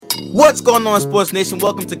What's going on, Sports Nation?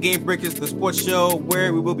 Welcome to Game Breakers, the sports show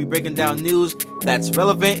where we will be breaking down news that's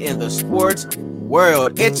relevant in the sports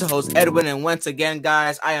world. It's your host, Edwin, and once again,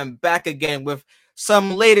 guys, I am back again with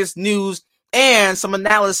some latest news and some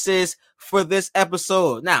analysis for this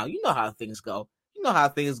episode. Now, you know how things go. You know how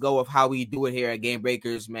things go with how we do it here at Game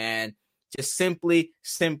Breakers, man. Just simply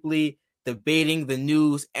debating the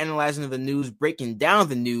news, analyzing the news, breaking down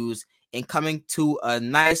the news, and coming to a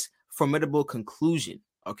nice, formidable conclusion.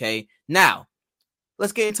 Okay, now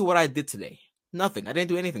let's get into what I did today. Nothing. I didn't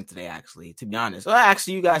do anything today, actually, to be honest. Well,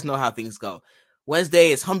 actually, you guys know how things go.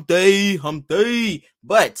 Wednesday is hump day.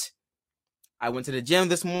 But I went to the gym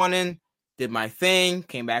this morning, did my thing,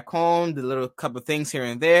 came back home, did a little couple of things here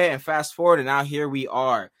and there, and fast forward, and now here we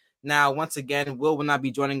are. Now, once again, Will not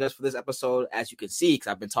be joining us for this episode, as you can see,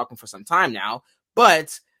 because I've been talking for some time now,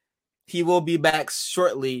 but he will be back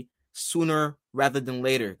shortly, sooner rather than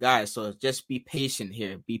later, guys. So just be patient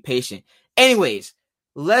here. Be patient. Anyways,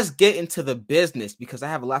 let's get into the business because I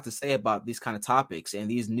have a lot to say about these kind of topics and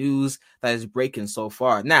these news that is breaking so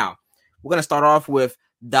far. Now, we're going to start off with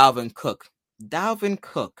Dalvin Cook. Dalvin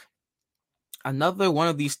Cook, another one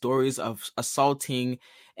of these stories of assaulting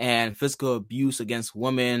and physical abuse against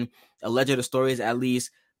women, alleged stories at least,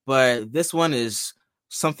 but this one is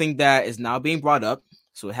something that is now being brought up.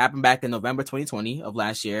 So it happened back in November 2020 of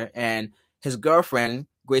last year, and his girlfriend,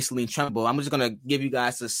 Gracelyn Trimble, I'm just going to give you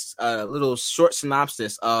guys a little short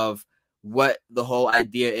synopsis of what the whole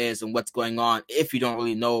idea is and what's going on if you don't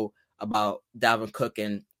really know about Dalvin Cook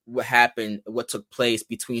and what happened, what took place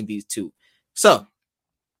between these two. So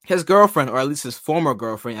his girlfriend, or at least his former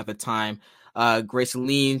girlfriend at the time,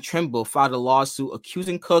 Gracelyn Trimble, filed a lawsuit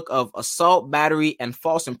accusing Cook of assault, battery, and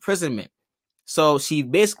false imprisonment. So she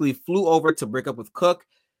basically flew over to break up with Cook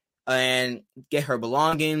and get her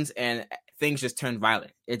belongings, and things just turned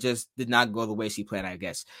violent. It just did not go the way she planned, I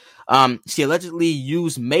guess. She allegedly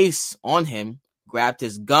used mace on him, grabbed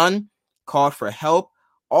his gun, called for help,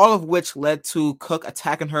 all of which led to Cook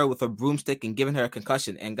attacking her with a broomstick and giving her a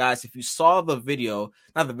concussion. And guys, if you saw the video,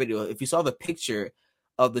 if you saw the picture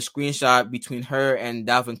of the screenshot between her and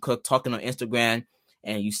Dalvin Cook talking on Instagram,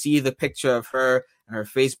 and you see the picture of her and her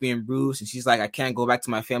face being bruised, and she's like, I can't go back to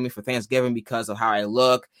my family for Thanksgiving because of how I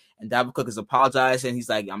look. And Dalvin Cook is apologizing. He's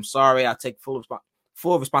like, I'm sorry. I'll take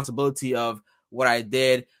full responsibility of what I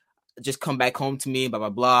did. Just come back home to me, blah, blah,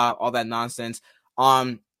 blah, all that nonsense.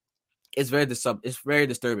 It's very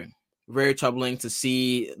disturbing, very troubling to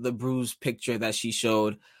see the bruised picture that she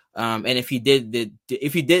showed. And if he did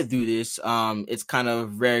do this, it's kind of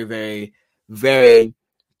very, very, very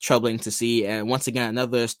troubling to see. And once again,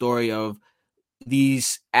 another story of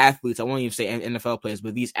these athletes, I won't even say NFL players,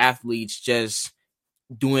 but these athletes just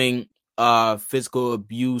doing physical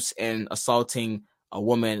abuse and assaulting a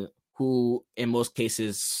woman who in most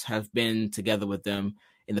cases have been together with them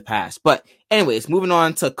in the past. But anyways, moving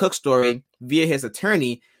on to Cook's story, via his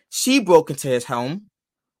attorney, she broke into his home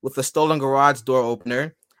with a stolen garage door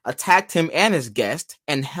opener, attacked him and his guest,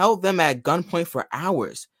 and held them at gunpoint for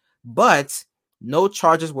hours. But no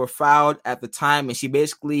charges were filed at the time, and she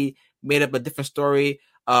basically made up a different story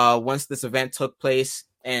once this event took place.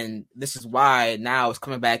 And this is why now it's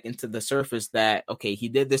coming back into the surface that, okay, he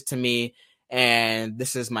did this to me, and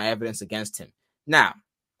this is my evidence against him. Now,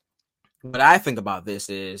 what I think about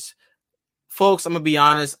this is, folks, I'm going to be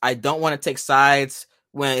honest, I don't want to take sides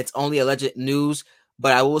when it's only alleged news,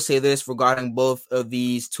 but I will say this regarding both of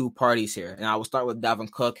these two parties here. And I will start with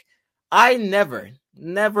Dalvin Cook. I never,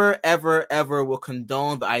 ever will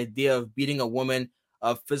condone the idea of beating a woman,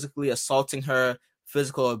 of physically assaulting her,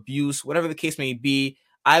 physical abuse, whatever the case may be.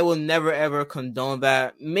 I will never, ever condone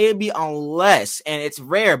that. Maybe unless, and it's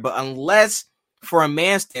rare, but unless for a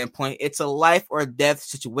man's standpoint, it's a life or death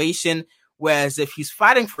situation. Whereas if he's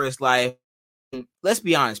fighting for his life, let's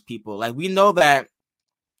be honest, people. Like, we know that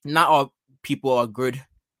not all people are good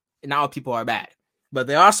and not all people are bad. But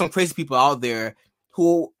there are some crazy people out there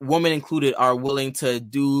who, women included, are willing to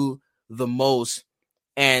do the most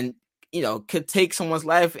and, could take someone's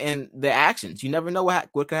life in their actions. You never know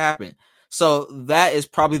what could happen. So that is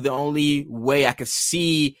probably the only way I could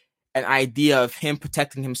see an idea of him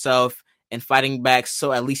protecting himself and fighting back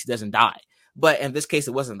so at least he doesn't die. But in this case,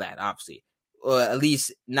 it wasn't that, obviously. Or at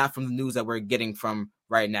least not from the news that we're getting from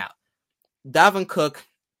right now. Dalvin Cook,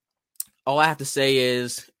 all I have to say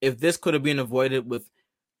is, if this could have been avoided with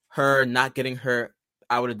her not getting hurt,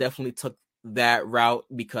 I would have definitely took that route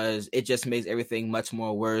because it just makes everything much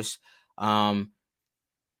more worse.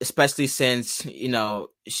 Especially since,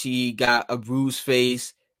 she got a bruised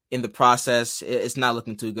face in the process. It's not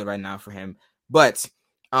looking too good right now for him. But,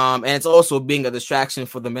 and it's also being a distraction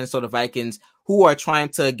for the Minnesota Vikings, who are trying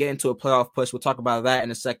to get into a playoff push. We'll talk about that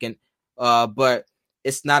in a second. But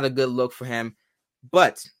it's not a good look for him.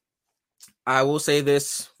 But I will say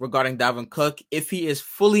this regarding Dalvin Cook. If he is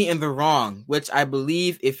fully in the wrong, which I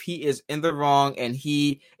believe if he is in the wrong and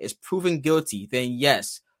he is proven guilty, then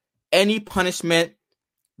yes, any punishment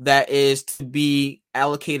that is to be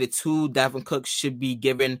allocated to Dalvin Cook should be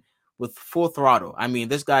given with full throttle. I mean,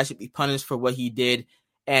 this guy should be punished for what he did,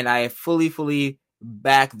 and I fully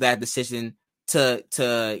back that decision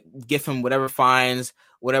to give him whatever fines,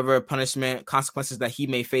 whatever punishment, consequences that he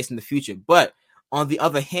may face in the future. But on the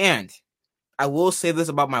other hand, I will say this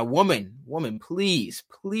about my woman. Woman, please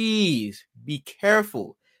be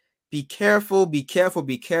careful. Be careful,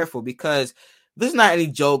 because this is not any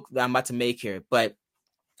joke that I'm about to make here, but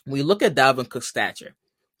when you look at Dalvin Cook's stature,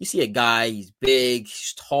 you see a guy, he's big,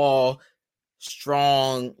 he's tall,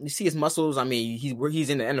 strong. You see his muscles. I mean, he's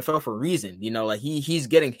in the NFL for a reason. You know, like he's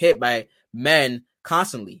getting hit by men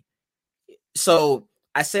constantly. So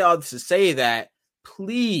I say all this to say that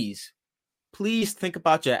please think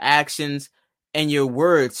about your actions and your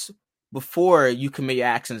words before you commit your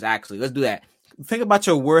actions. Actually, let's do that. Think about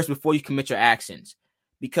your words before you commit your actions,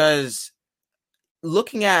 because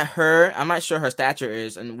looking at her, I'm not sure her stature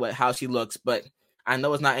is and how she looks, but I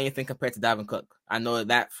know it's not anything compared to Dalvin Cook. I know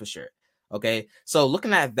that for sure. Okay, so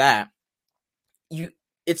looking at that,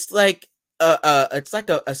 it's like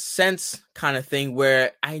a sense kind of thing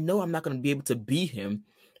where I know I'm not going to be able to beat him,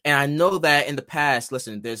 and I know that in the past,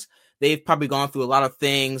 listen, they've probably gone through a lot of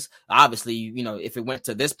things. Obviously, you know, if it went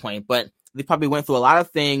to this point, but they probably went through a lot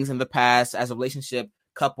of things in the past as a relationship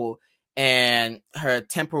couple, and her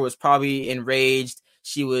temper was probably enraged.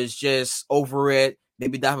 She was just over it.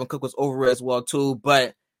 Maybe Dalvin Cook was over it as well too.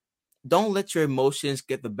 But don't let your emotions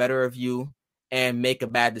get the better of you and make a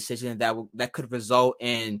bad decision that could result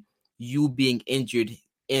in you being injured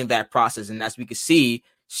in that process. And as we can see,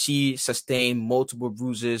 she sustained multiple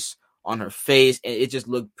bruises on her face, and it just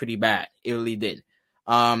looked pretty bad. It really did.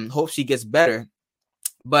 Hope she gets better.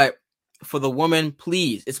 But for the woman,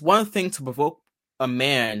 please, it's one thing to provoke a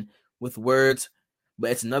man with words, but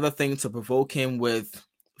it's another thing to provoke him with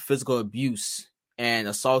physical abuse and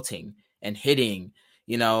assaulting and hitting.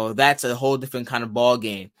 You know, that's a whole different kind of ball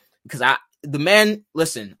game. Because the man,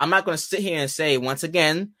 listen, I'm not going to sit here and say once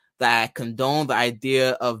again that I condone the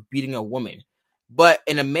idea of beating a woman. But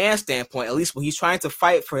in a man's standpoint, at least when he's trying to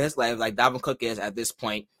fight for his life, like Dalvin Cook is at this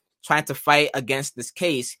point, trying to fight against this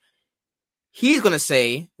case, he's going to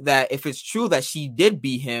say that if it's true that she did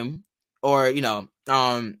beat him or, you know,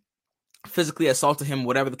 physically assaulted him,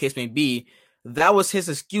 whatever the case may be, that was his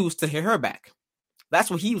excuse to hit her back.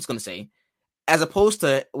 That's what he was going to say. As opposed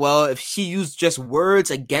to, well, if she used just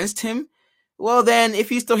words against him, well, then if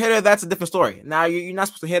he still hit her, that's a different story. Now, you're not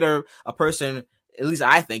supposed to hit a person, at least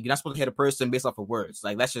I think, you're not supposed to hit a person based off of words.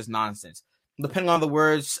 Like, that's just nonsense. Depending on the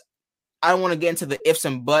words, I don't want to get into the ifs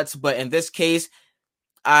and buts, but in this case,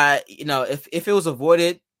 you know, if it was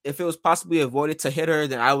avoided, if it was possibly avoided to hit her,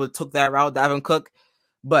 then I would have took that route, Dalvin Cook.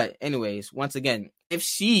 But anyways, once again, if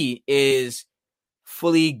she is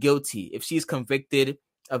fully guilty, if she's convicted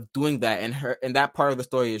of doing that, and that part of the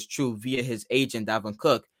story is true via his agent, Dalvin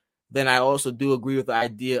Cook, then I also do agree with the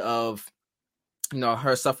idea of, you know,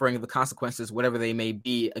 her suffering the consequences, whatever they may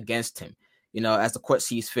be, against him, you know, as the court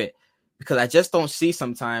sees fit. Because I just don't see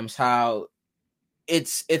sometimes how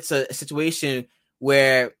it's a situation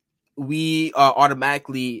where we are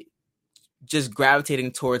automatically just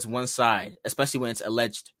gravitating towards one side, especially when it's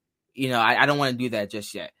alleged. You know, I don't want to do that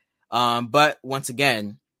just yet. But once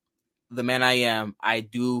again, the man I am, I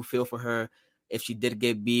do feel for her if she did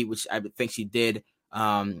get beat, which I think she did,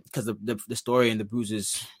 because the story and the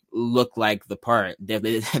bruises look like the part. They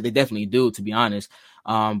definitely do, to be honest.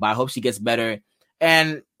 But I hope she gets better.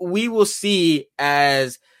 And we will see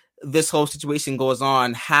as this whole situation goes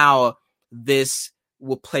on how this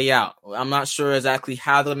will play out. I'm not sure exactly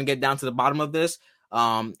how they're going to get down to the bottom of this.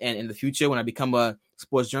 And in the future, when I become a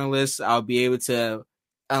sports journalist, I'll be able to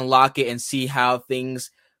unlock it and see how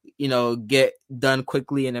things, you know, get done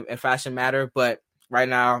quickly in a fashion matter. But right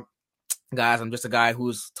now, guys, I'm just a guy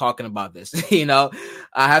who's talking about this. You know,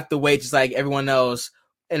 I have to wait just like everyone else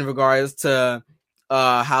in regards to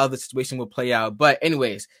how the situation will play out. But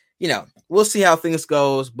anyways, you know, we'll see how things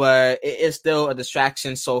goes, but it is still a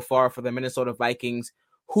distraction so far for the Minnesota Vikings,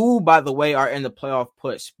 who, by the way, are in the playoff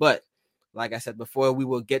push. But like I said before, we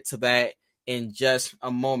will get to that in just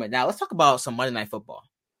a moment. Now, let's talk about some Monday Night Football.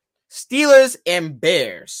 Steelers and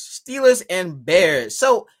Bears.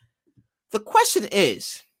 So the question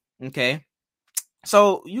is, okay,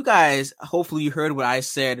 so you guys, hopefully you heard what I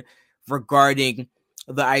said regarding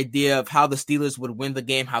the idea of how the Steelers would win the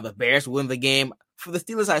game, how the Bears would win the game. For the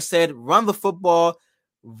Steelers, I said, run the football,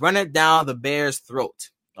 run it down the Bears' throat,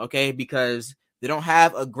 okay? Because they don't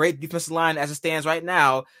have a great defensive line as it stands right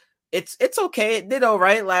now. It's okay. It did all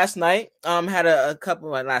right last night. Had a couple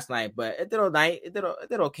last night, but it did all night. It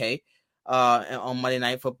did okay. On Monday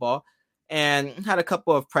Night Football, and had a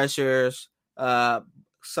couple of pressures,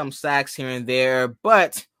 some sacks here and there,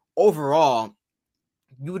 but overall,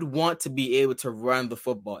 you would want to be able to run the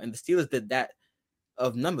football, and the Steelers did that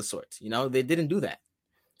of number sorts. They didn't do that.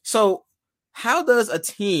 So, how does a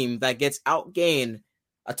team that gets outgained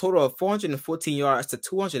a total of 414 yards to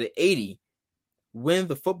 280 win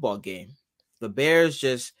the football game? The Bears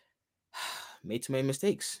just made too many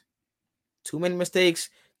mistakes. Too many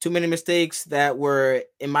mistakes that were,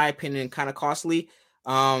 in my opinion, kind of costly.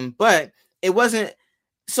 But it wasn't.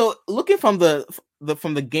 So looking from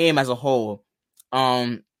the game as a whole,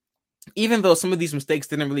 even though some of these mistakes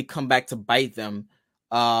didn't really come back to bite them,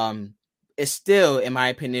 it still, in my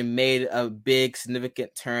opinion, made a big,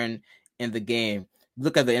 significant turn in the game.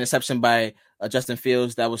 Look at the interception by Justin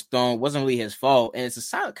Fields that was thrown. It wasn't really his fault. And it's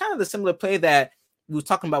kind of the similar play that we was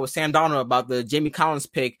talking about with Sam Darnold about the Jamie Collins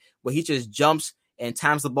pick, where he just jumps and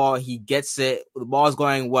times the ball. He gets it. The ball is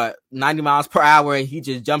going, 90 miles per hour, and he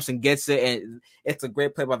just jumps and gets it. And it's a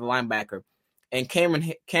great play by the linebacker. And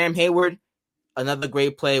Cam Hayward, another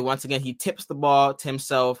great play. Once again, he tips the ball to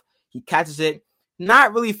himself. He catches it.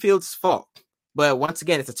 Not really Fields' fault, but once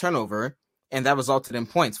again, it's a turnover, and that resulted in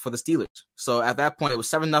points for the Steelers. So at that point, it was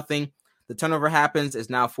 7-0. The turnover happens. It's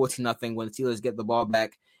now 14-0 when the Steelers get the ball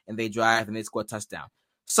back and they drive and they score a touchdown.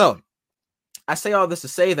 So I say all this to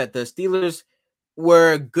say that the Steelers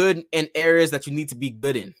were good in areas that you need to be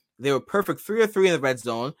good in. They were perfect 3 of 3 in the red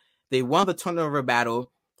zone. They won the turnover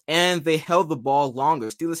battle, and they held the ball longer.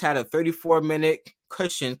 Steelers had a 34-minute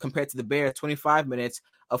cushion compared to the Bears' 25 minutes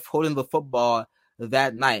of holding the football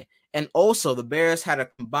that night. And also, the Bears had a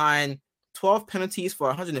combined 12 penalties for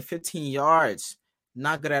 115 yards.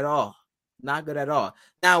 Not good at all. Not good at all.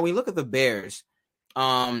 Now, when you look at the Bears,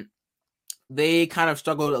 they kind of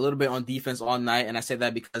struggled a little bit on defense all night, and I say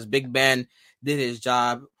that because Big Ben did his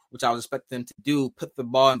job, which I was expecting him to do, put the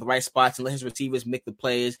ball in the right spots and let his receivers make the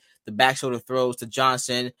plays, the back shoulder throws to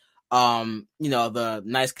Johnson, the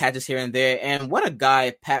nice catches here and there. And what a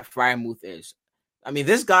guy Pat Freiermuth is. I mean,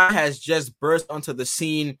 this guy has just burst onto the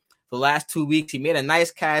scene the last 2 weeks. He made a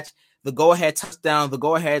nice catch, the go-ahead touchdown, the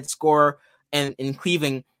go-ahead score in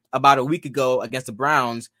Cleveland about a week ago against the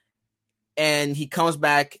Browns. And he comes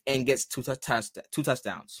back and gets two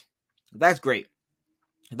touchdowns. That's great.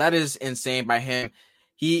 That is insane by him.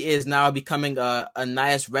 He is now becoming a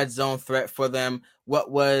nice red zone threat for them.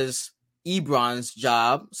 What was Ebron's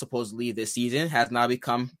job, supposedly this season, has now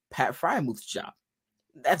become Pat Fryermuth's job.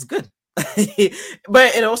 That's good.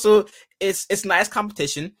 But it also, it's nice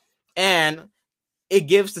competition, and it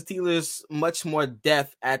gives the Steelers much more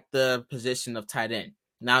depth at the position of tight end.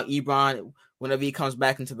 Now, Ebron, whenever he comes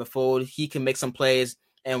back into the fold, he can make some plays,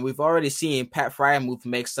 and we've already seen Pat Freiermuth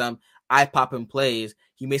make some eye-popping plays.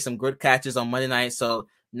 He made some good catches on Monday night, so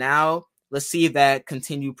now let's see if that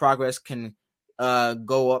continued progress can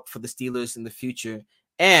go up for the Steelers in the future.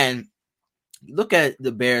 And look at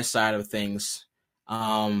the Bears side of things.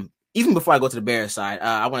 Even before I go to the Bears side,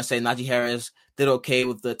 I want to say Najee Harris did okay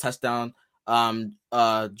with the touchdown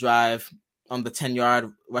drive on the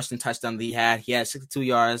 10-yard rushing touchdown that he had. He had 62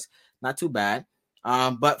 yards, not too bad.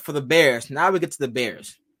 But for the Bears, now we get to the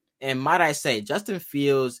Bears. And might I say, Justin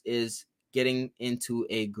Fields is getting into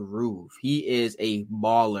a groove. He is a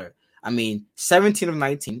baller. I mean, 17 of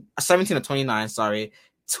 29,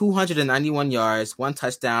 291 yards, 1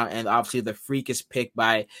 touchdown, and obviously the freakish pick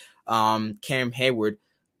by Cam Hayward.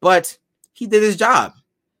 But he did his job.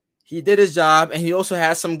 And he also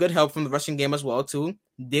has some good help from the rushing game as well, too.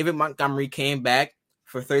 David Montgomery came back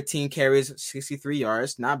for 13 carries, 63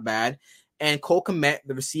 yards, not bad. And Cole Kmet,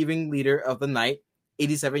 the receiving leader of the night,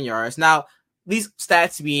 87 yards. Now, these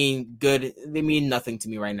stats being good, they mean nothing to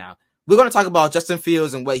me right now. We're going to talk about Justin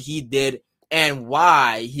Fields and what he did and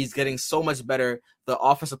why he's getting so much better. The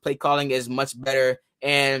offensive play calling is much better,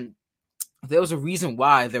 and there was a reason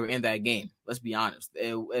why they were in that game. Let's be honest.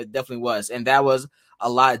 It definitely was, and that was a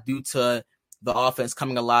lot due to the offense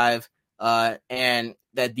coming alive and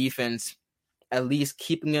that defense at least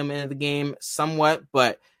keeping them in the game somewhat,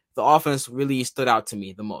 but the offense really stood out to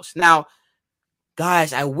me the most. Now,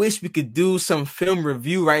 guys, I wish we could do some film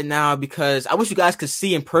review right now because I wish you guys could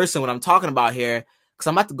see in person what I'm talking about here, because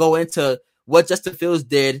I'm about to go into what Justin Fields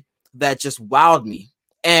did that just wowed me.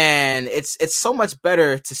 And it's so much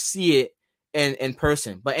better to see it in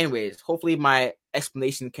person. But anyways, hopefully my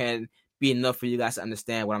explanation can be enough for you guys to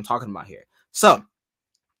understand what I'm talking about here. So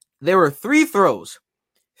there were three throws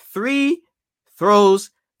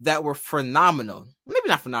that were phenomenal. Maybe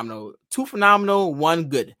not phenomenal, 2 phenomenal, 1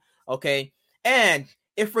 good. Okay. And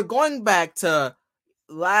if we're going back to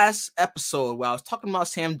last episode where I was talking about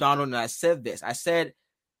Sam Darnold, and I said this, I said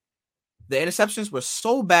the interceptions were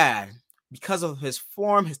so bad because of his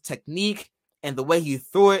form, his technique, and the way he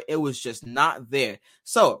threw it. It was just not there.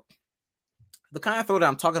 So the kind of throw that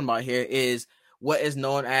I'm talking about here is what is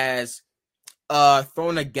known as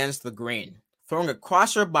throwing against the grain, throwing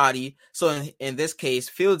across your body. So in this case,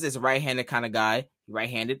 Fields is a right-handed kind of guy,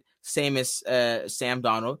 right-handed, same as Sam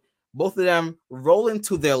Darnold. Both of them rolling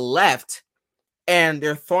to their left, and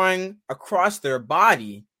they're throwing across their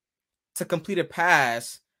body to complete a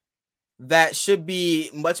pass that should be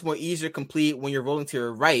much more easier to complete when you're rolling to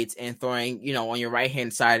your right and throwing, on your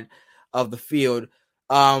right-hand side of the field.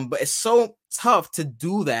 But it's so tough to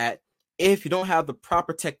do that if you don't have the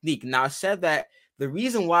proper technique. Now, I said that the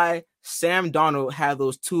reason why Sam Darnold had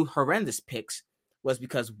those 2 horrendous picks was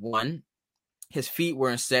because 1, his feet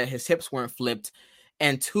weren't set, his hips weren't flipped,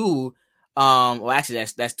 and 2, well, actually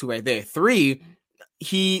that's 2 right there. 3,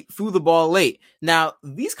 he threw the ball late. Now,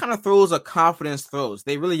 these kind of throws are confidence throws.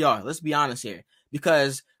 They really are. Let's be honest here,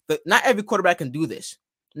 because not every quarterback can do this.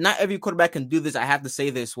 Not every quarterback can do this. I have to say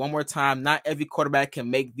this one more time. Not every quarterback can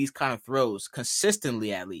make these kind of throws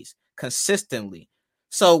consistently, at least. Consistently.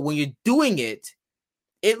 So when you're doing it,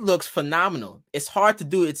 it looks phenomenal. It's hard to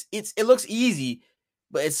do. It looks easy,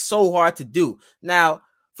 but it's so hard to do. Now,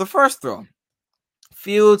 the first throw,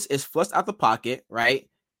 Fields is flushed out the pocket, right?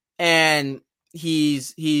 And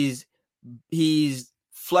he's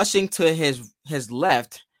flushing to his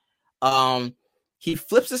left. He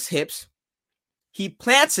flips his hips. He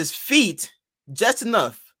plants his feet just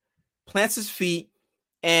enough. Plants his feet,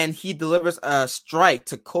 and he delivers a strike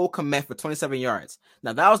to Cole Kmet for 27 yards.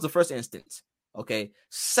 Now, that was the first instance. Okay.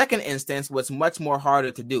 Second instance was much more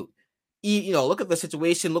harder to do. Look at the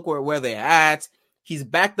situation. Look where they're at. He's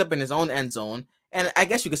backed up in his own end zone. And I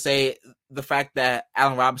guess you could say the fact that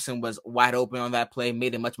Allen Robinson was wide open on that play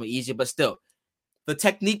made it much more easier. But still, the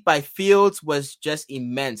technique by Fields was just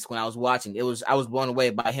immense when I was watching. I was blown away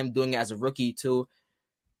by him doing it as a rookie too.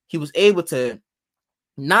 He was able to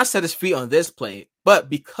not set his feet on this play, but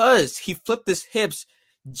because he flipped his hips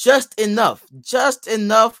just enough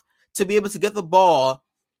to be able to get the ball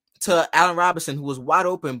to Allen Robinson, who was wide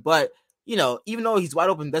open. But, even though he's wide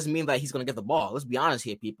open, doesn't mean that he's going to get the ball. Let's be honest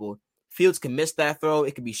here, people. Fields can miss that throw.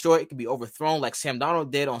 It could be short. It could be overthrown like Sam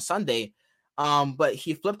Darnold did on Sunday. But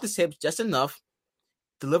he flipped his hips just enough,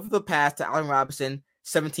 delivered the pass to Allen Robinson,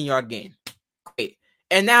 17-yard gain. Great.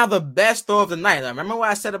 And now the best throw of the night. Now, remember what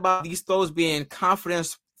I said about these throws being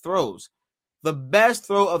confidence throws. The best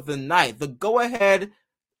throw of the night. The go-ahead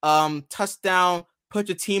touchdown, put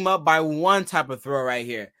your team up by 1 type of throw right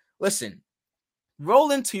here. Listen,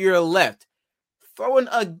 rolling to your left, throwing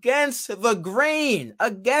against the grain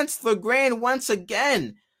once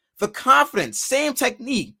again. The confidence, same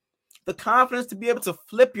technique. The confidence to be able to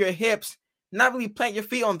flip your hips, not really plant your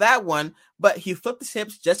feet on that one, but he flipped his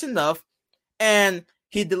hips just enough, and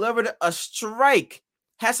he delivered a strike.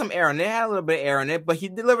 Had some air in it, had a little bit of air in it, but he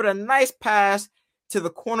delivered a nice pass to the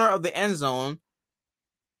corner of the end zone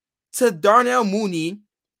to Darnell Mooney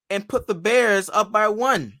and put the Bears up by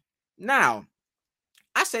 1. Now,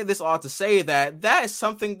 I say this all to say that is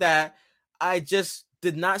something that I just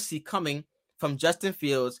did not see coming from Justin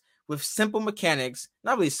Fields with simple mechanics.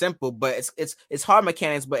 Not really simple, but it's hard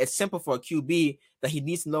mechanics, but it's simple for a QB that he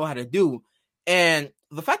needs to know how to do. And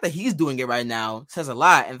the fact that he's doing it right now says a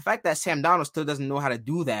lot. And the fact that Sam Darnold still doesn't know how to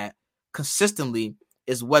do that consistently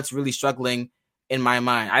is what's really struggling in my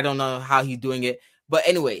mind. I don't know how he's doing it. But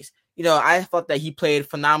anyways, I thought that he played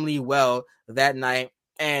phenomenally well that night.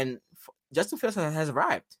 And Justin Fields has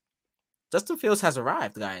arrived. Justin Fields has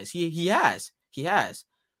arrived, guys. He has.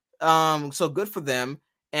 So good for them.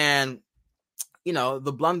 And,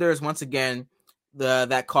 the blunders, once again,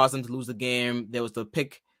 that caused them to lose the game. There was the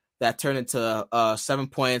pick that turned into 7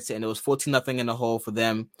 points, and it was 14-0 in the hole for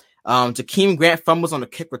them. Jakeem Grant fumbles on the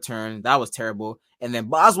kick return. That was terrible. And then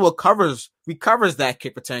Boswell recovers that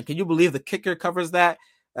kick return. Can you believe the kicker covers that?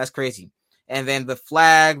 That's crazy. And then the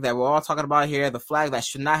flag that we're all talking about here, the flag that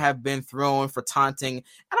should not have been thrown for taunting.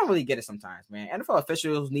 I don't really get it sometimes, man. NFL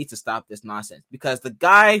officials need to stop this nonsense because the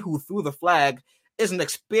guy who threw the flag is an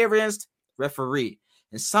experienced referee.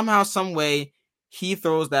 And somehow, some way, he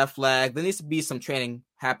throws that flag. There needs to be some training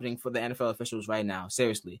happening for the NFL officials right now.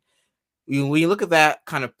 Seriously. When you look at that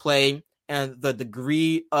kind of play and the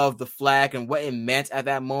degree of the flag and what it meant at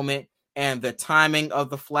that moment and the timing of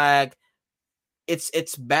the flag,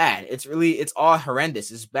 it's bad. It's all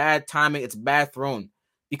horrendous. It's bad timing. It's bad thrown.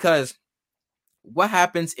 Because what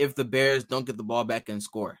happens if the Bears don't get the ball back and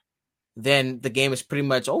score? Then the game is pretty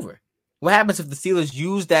much over. What happens if the Steelers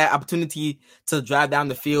use that opportunity to drive down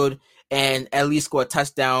the field and at least score a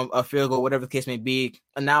touchdown, a field goal, whatever the case may be?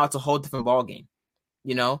 And now it's a whole different ball game.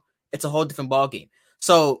 It's a whole different ball game.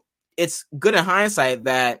 So it's good in hindsight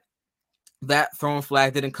that thrown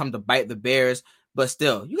flag didn't come to bite the Bears. But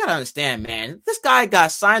still, you got to understand, man, this guy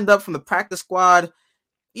got signed up from the practice squad,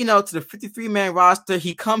 to the 53-man roster.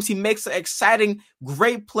 He makes an exciting,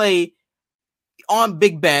 great play on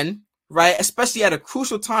Big Ben, right? Especially at a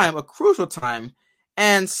crucial time.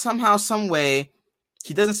 And somehow, some way,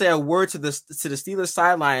 he doesn't say a word to the Steelers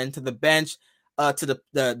sideline, to the bench, to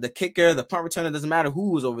the kicker, the punt returner. Doesn't matter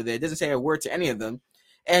who was over there. Doesn't say a word to any of them.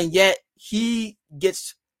 And yet he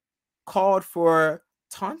gets called for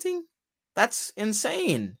taunting. That's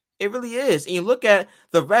insane. It really is. And you look at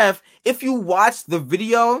the ref. If you watch the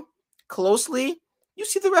video closely, you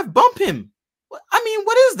see the ref bump him. I mean,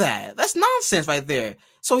 what is that? That's nonsense right there.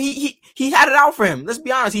 So he had it out for him. Let's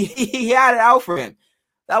be honest. He had it out for him.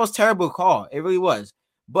 That was a terrible call. It really was.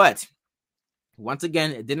 But once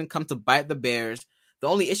again, it didn't come to bite the Bears. The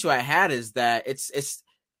only issue I had is that it's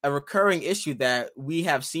a recurring issue that we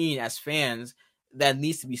have seen as fans that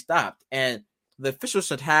needs to be stopped. And the officials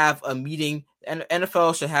should have a meeting, and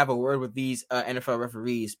NFL should have a word with these NFL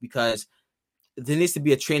referees, because there needs to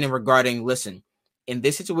be a training regarding, listen, in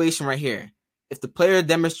this situation right here, if the player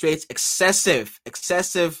demonstrates excessive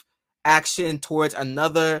action towards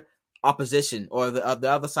another opposition or the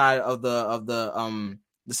other side of the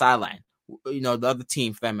sideline, the other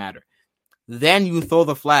team for that matter, then you throw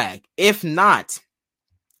the flag. If not,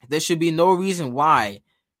 there should be no reason why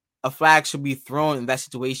a flag should be thrown in that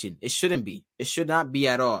situation. It shouldn't be. It should not be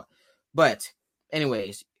at all. But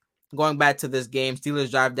anyways, going back to this game,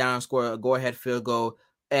 Steelers drive down, score a go-ahead field goal.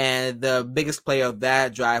 And the biggest play of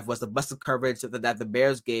that drive was the busted coverage that the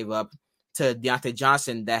Bears gave up to Deontay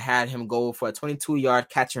Johnson that had him go for a 22-yard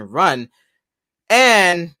catch and run.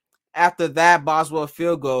 And after that Boswell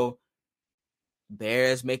field goal,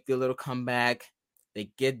 Bears make their little comeback.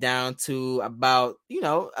 They get down to about,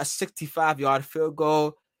 a 65-yard field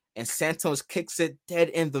goal. And Santos kicks it dead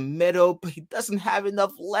in the middle, but he doesn't have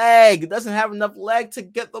enough leg. He doesn't have enough leg to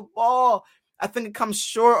get the ball. I think it comes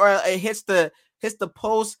short, or it hits the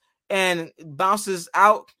post and bounces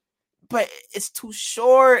out, but it's too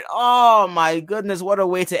short. Oh my goodness, what a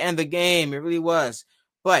way to end the game. It really was.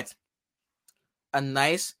 But a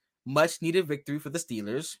nice, much needed victory for the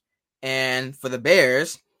Steelers. And for the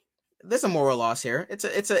Bears, there's a moral loss here. It's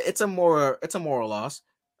a moral loss.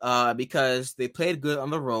 Because they played good on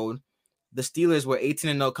the road. The Steelers were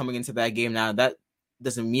 18-0 coming into that game. Now, that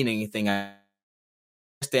doesn't mean anything at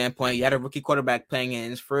a standpoint. You had a rookie quarterback playing in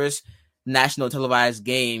his first national televised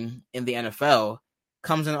game in the NFL,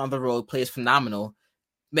 comes in on the road, plays phenomenal,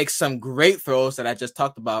 makes some great throws that I just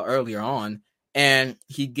talked about earlier on, and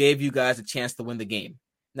he gave you guys a chance to win the game.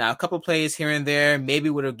 Now, a couple plays here and there maybe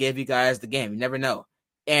would have gave you guys the game. You never know.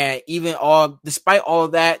 And despite all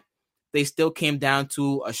of that, they still came down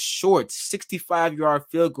to a short 65-yard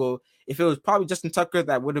field goal. If it was probably Justin Tucker,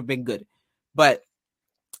 that would have been good. But,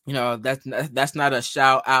 that's not a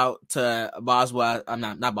shout out to Boswell. I'm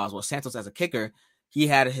not Boswell. Santos as a kicker. He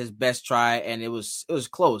had his best try, and it was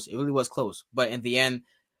close. It really was close. But in the end,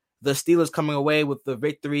 the Steelers coming away with the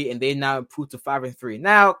victory, and they now improved to 5-3.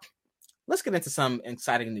 Now, let's get into some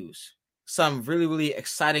exciting news. Some really, really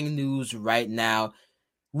exciting news right now.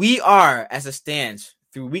 We are, as it stands,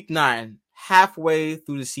 through week 9, halfway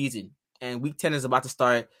through the season. And week 10 is about to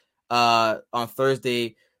start on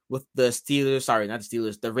Thursday with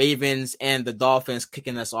the Ravens and the Dolphins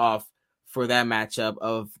kicking us off for that matchup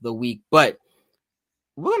of the week. But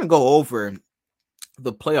we're going to go over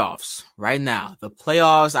the playoffs right now. The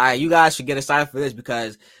playoffs, you guys should get excited for this,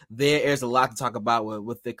 because there is a lot to talk about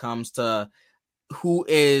when it comes to who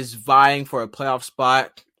is vying for a playoff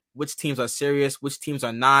spot, which teams are serious, which teams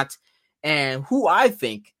are not, and who I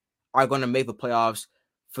think are going to make the playoffs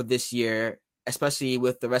for this year, especially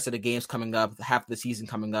with the rest of the games coming up, half of the season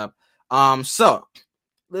coming up. So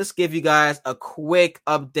let's give you guys a quick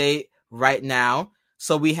update right now.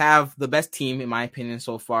 So we have the best team, in my opinion,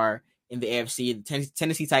 so far in the AFC, the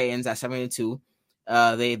Tennessee Titans at 7-2.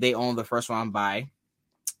 They own the first round bye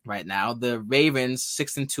right now. The Ravens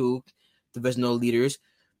 6-2, divisional leaders.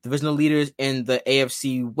 Divisional leaders in the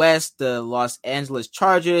AFC West, the Los Angeles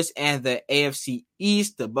Chargers, and the AFC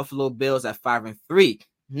East, the Buffalo Bills at 5-3.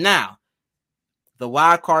 Now, the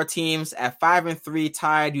wild card teams at 5-3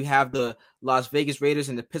 tied. You have the Las Vegas Raiders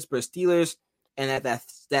and the Pittsburgh Steelers, and at that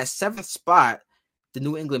 7th spot, the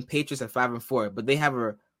New England Patriots at 5-4, but they have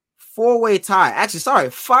a 5-way tie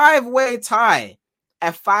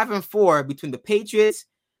at 5-4 between the Patriots,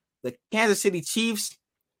 the Kansas City Chiefs,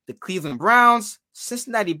 the Cleveland Browns,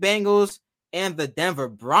 Cincinnati Bengals, and the Denver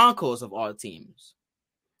Broncos of all teams.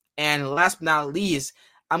 And last but not least,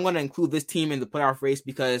 I'm going to include this team in the playoff race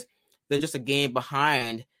because they're just a game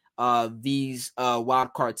behind these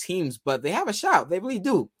wild card teams, but they have a shout. They really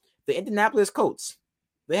do. The Indianapolis Colts,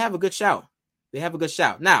 they have a good shout.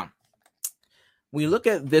 Now, when you look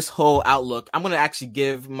at this whole outlook, I'm going to actually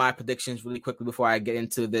give my predictions really quickly before I get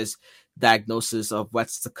into this diagnosis of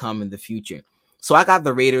what's to come in the future. So I got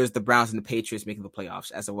the Raiders, the Browns, and the Patriots making the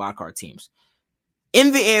playoffs as the wildcard teams.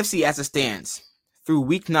 In the AFC as it stands, through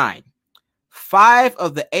week 9, 5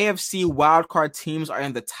 of the AFC wildcard teams are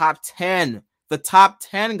in the top 10. The top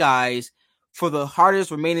 10, guys, for the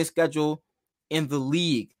hardest remaining schedule in the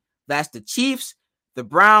league. That's the Chiefs, the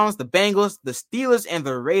Browns, the Bengals, the Steelers, and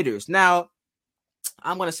the Raiders. Now,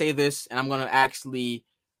 I'm going to say this, and I'm going to actually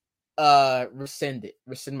rescind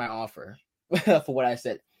my offer for what I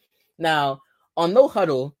said. Now, on No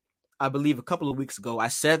Huddle, I believe a couple of weeks ago, I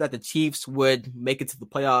said that the Chiefs would make it to the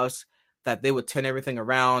playoffs, that they would turn everything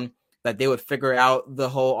around, that they would figure out the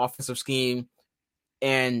whole offensive scheme,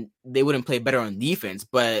 and they wouldn't play better on defense,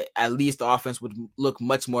 but at least the offense would look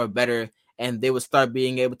much more better, and they would start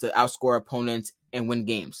being able to outscore opponents and win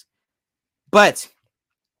games. But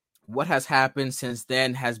what has happened since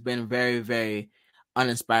then has been very, very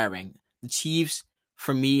uninspiring. The Chiefs,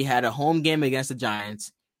 for me, had a home game against the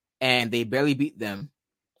Giants, and they barely beat them.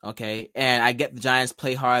 Okay, and I get the Giants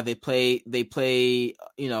play hard. They play,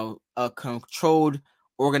 a controlled,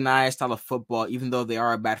 organized style of football, even though they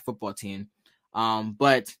are a bad football team.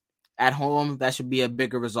 But at home, that should be a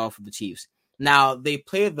bigger result for the Chiefs. Now, they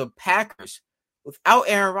played the Packers without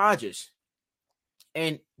Aaron Rodgers.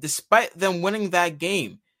 And despite them winning that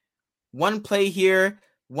game, one play here,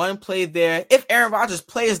 one play there, if Aaron Rodgers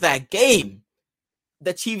plays that game,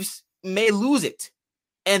 the Chiefs may lose it.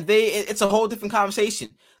 And it's a whole different conversation.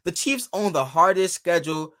 The Chiefs own the hardest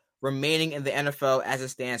schedule remaining in the NFL as it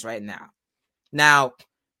stands right now. Now,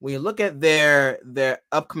 when you look at their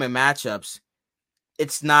upcoming matchups,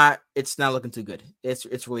 it's not looking too good.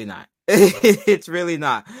 It's really not. It's really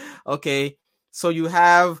not. Okay. So you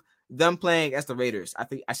have them playing against the Raiders.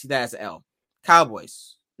 I see that as an L.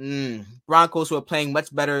 Cowboys. Broncos, who are playing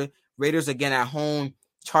much better. Raiders again at home.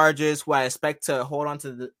 Chargers, who I expect to hold on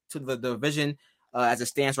to the division as it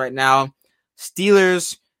stands right now.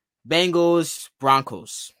 Steelers, Bengals,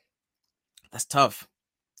 Broncos. That's tough.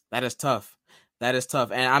 That is tough.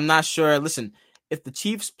 And I'm not sure. Listen, if the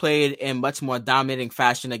Chiefs played in much more dominating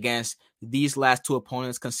fashion against these last two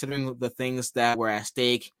opponents, considering the things that were at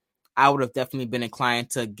stake, I would have definitely been inclined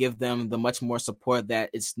to give them the much more support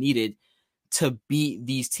that is needed to beat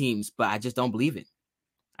these teams. But I just don't believe it.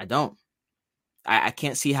 I don't. I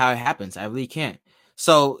can't see how it happens. I really can't.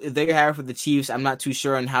 So there you have it for the Chiefs. I'm not too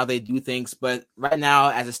sure on how they do things, but right now,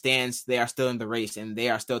 as it stands, they are still in the race and they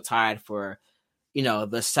are still tied for, the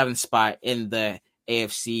 7th spot in the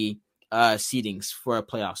AFC seedings for a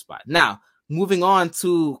playoff spot. Now, moving on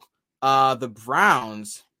to the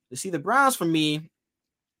Browns. You see, the Browns, for me,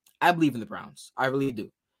 I believe in the Browns. I really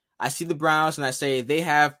do. I see the Browns and I say they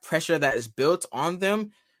have pressure that is built on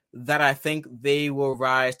them that I think they will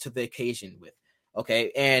rise to the occasion with.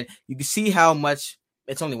 Okay, and you can see how much,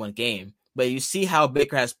 it's only one game, but you see how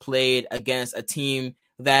Baker has played against a team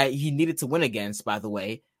that he needed to win against, by the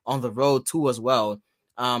way, on the road too as well.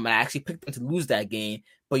 And I actually picked him to lose that game,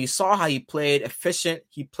 but you saw how he played efficient.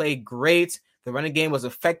 He played great. The running game was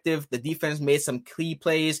effective. The defense made some key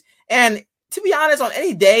plays. And to be honest, on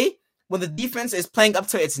any day when the defense is playing up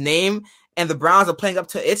to its name and the Browns are playing up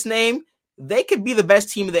to its name, they could be the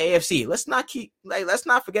best team in the AFC. Let's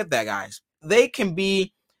not forget that, guys. They can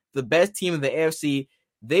be the best team in the AFC.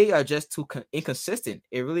 They are just too inconsistent.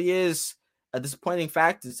 It really is a disappointing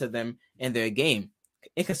factor to them in their game.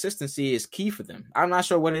 Inconsistency is key for them. I'm not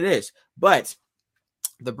sure what it is, but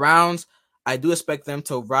the Browns, I do expect them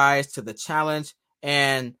to rise to the challenge.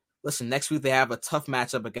 And listen, next week they have a tough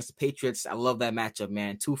matchup against the Patriots. I love that matchup,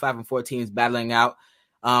 man. 2 5-4 teams battling out.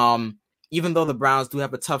 Even though the Browns do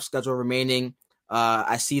have a tough schedule remaining,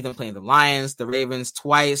 I see them playing the Lions, the Ravens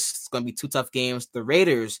twice. It's going to be 2 tough games. The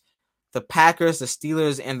Raiders, the Packers, the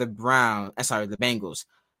Steelers, and the Bengals.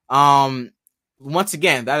 Once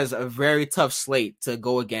again, that is a very tough slate to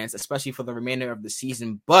go against, especially for the remainder of the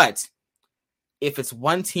season. But if it's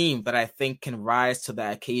one team that I think can rise to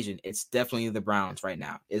that occasion, it's definitely the Browns right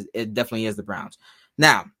now. It definitely is the Browns.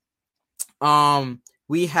 Now,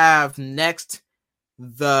 we have next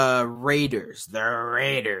the Raiders.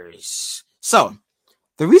 So,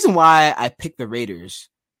 the reason why I picked the Raiders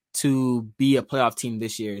to be a playoff team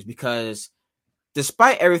this year is because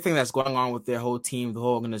despite everything that's going on with their whole team, the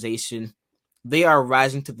whole organization, they are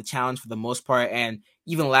rising to the challenge for the most part. And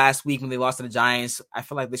even last week when they lost to the Giants, I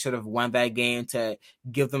feel like they should have won that game to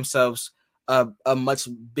give themselves a much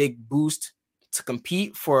big boost to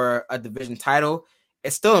compete for a division title.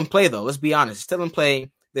 It's still in play, though. Let's be honest. It's still in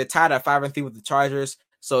play. They're tied at 5-3 with the Chargers,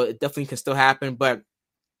 so it definitely can still happen. But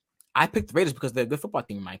I picked the Raiders because they're a good football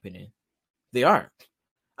team, in my opinion. They are.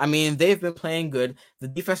 I mean, they've been playing good. The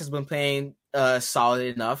defense has been playing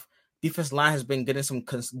solid enough. Defense line has been getting some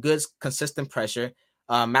good, consistent pressure.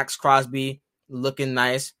 Max Crosby looking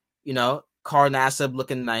nice. Carl Nassib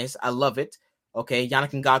looking nice. I love it. Okay,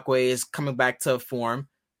 Yannick Ngakoue is coming back to form.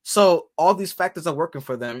 So all these factors are working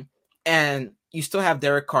for them. And you still have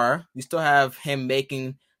Derek Carr. You still have him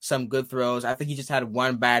making some good throws. I think he just had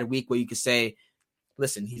one bad week where you could say,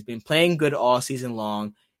 listen, he's been playing good all season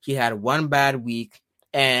long. He had one bad week,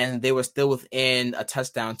 and they were still within a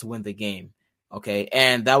touchdown to win the game. Okay,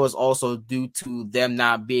 and that was also due to them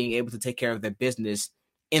not being able to take care of their business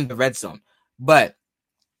in the red zone. But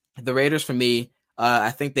the Raiders, for me, I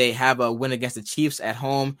think they have a win against the Chiefs at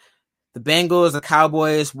home. The Bengals, the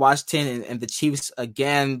Cowboys, Washington, and the Chiefs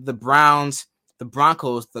again. The Browns, the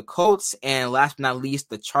Broncos, the Colts, and last but not least,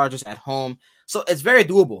 the Chargers at home. So it's very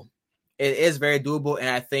doable. It is very doable, and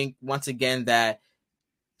I think once again that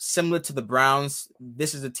similar to the Browns,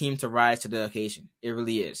 this is a team to rise to the occasion. It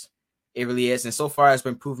really is. It really is. And so far, it's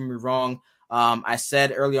been proving me wrong. I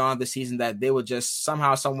said early on this season that they would just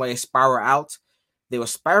somehow, some way spiral out. They would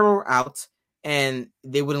spiral out, and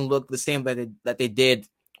they wouldn't look the same that they did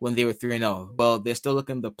when they were 3-0. Well, they're still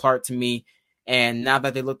looking the part to me. And now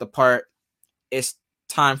that they look the part, it's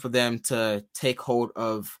time for them to take hold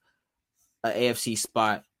of an AFC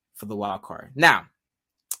spot for the wild card. Now,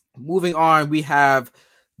 moving on, we have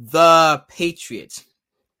the Patriots.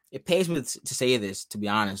 It pains me to say this, to be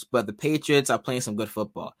honest, but the Patriots are playing some good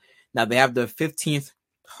football. Now, they have the 15th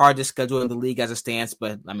hardest schedule in the league as it stands,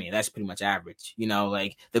 but, I mean, that's pretty much average.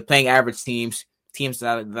 Like, they're playing average teams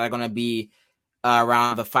that are going to be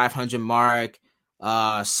around the 500 mark.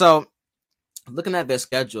 So, looking at their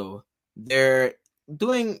schedule, they're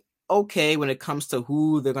doing okay when it comes to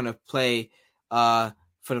who they're going to play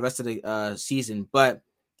for the rest of the season, but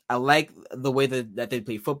I like the way that they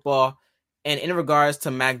play football. And in regards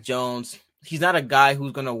to Mac Jones, he's not a guy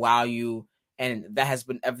who's going to wow you, and that has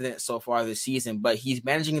been evident so far this season, but he's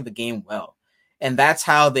managing the game well. And that's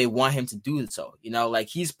how they want him to do so. Like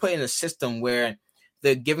he's put in a system where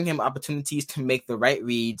they're giving him opportunities to make the right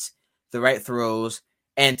reads, the right throws,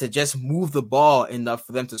 and to just move the ball enough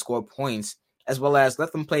for them to score points, as well as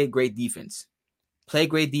let them play great defense. Play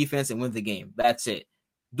great defense and win the game. That's it.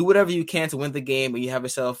 Do whatever you can to win the game, and you have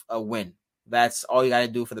yourself a win. That's all you got to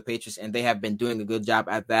do for the Patriots, and they have been doing a good job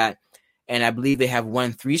at that. And I believe they have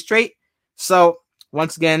won 3 straight. So,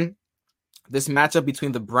 once again, this matchup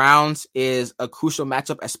between the Browns is a crucial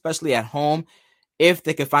matchup, especially at home. If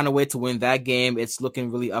they can find a way to win that game, it's looking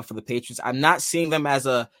really up for the Patriots. I'm not seeing them as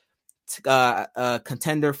a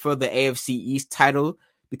contender for the AFC East title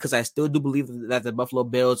because I still do believe that the Buffalo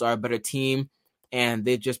Bills are a better team, and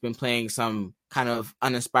they've just been playing some kind of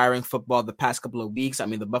uninspiring football the past couple of weeks. I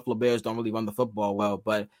mean, the Buffalo Bills don't really run the football well,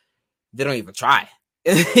 but they don't even try.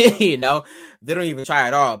 They don't even try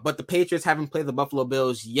at all. But the Patriots haven't played the Buffalo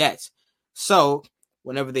Bills yet. So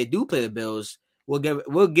whenever they do play the Bills,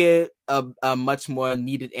 we'll get a much more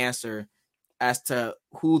needed answer as to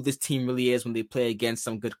who this team really is when they play against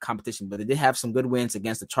some good competition. But they did have some good wins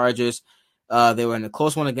against the Chargers. They were in a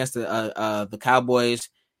close one against the Cowboys.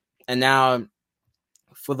 And now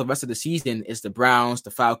for the rest of the season, it's the Browns,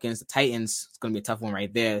 the Falcons, the Titans. It's going to be a tough one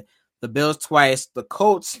right there. The Bills twice, the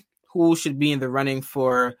Colts, who should be in the running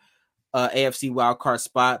for AFC wildcard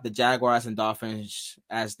spot, the Jaguars and Dolphins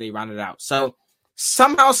as they round it out. So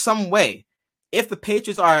somehow, some way, if the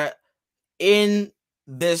Patriots are in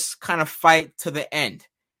this kind of fight to the end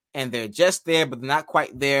and they're just there, but they're not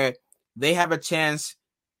quite there, they have a chance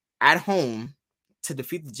at home to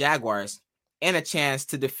defeat the Jaguars and a chance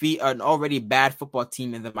to defeat an already bad football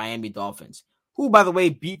team in the Miami Dolphins, who, by the way,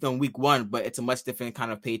 beat them week 1, but it's a much different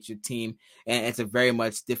kind of Patriot team, and it's a very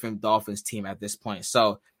much different Dolphins team at this point.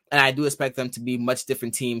 So, and I do expect them to be much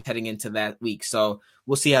different team heading into that week. So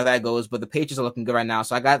we'll see how that goes, but the Patriots are looking good right now.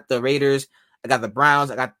 So I got the Raiders, I got the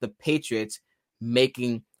Browns, I got the Patriots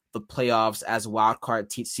making the playoffs as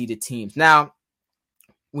wildcard seeded teams. Now,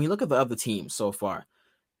 when you look at the other teams so far,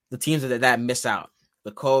 the teams that miss out,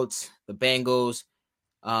 the Colts, the Bengals,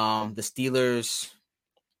 the Steelers,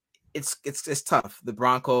 it's tough. The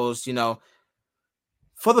Broncos,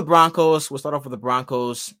 For the Broncos, we'll start off with the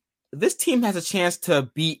Broncos. This team has a chance to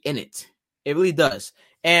be in it. It really does.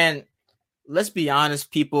 And let's be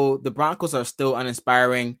honest, people, the Broncos are still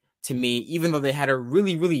uninspiring to me, even though they had a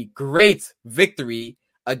really, really great victory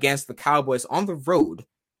against the Cowboys on the road.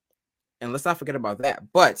 And let's not forget about that.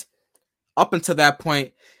 But up until that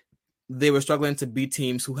point, they were struggling to beat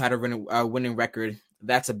teams who had a winning record.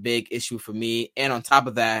 That's a big issue for me. And on top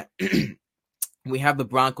of that, we have the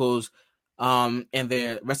Broncos and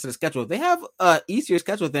the rest of the schedule. They have an easier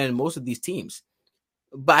schedule than most of these teams.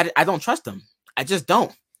 But I don't trust them. I just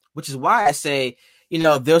don't. Which is why I say,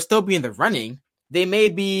 they'll still be in the running. They may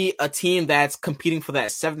be a team that's competing for that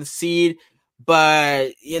 7th seed,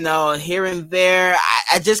 but, here and there,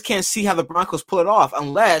 I just can't see how the Broncos pull it off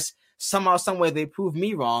unless somehow, some way they prove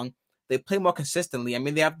me wrong. They play more consistently. I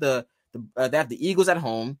mean, they have the Eagles at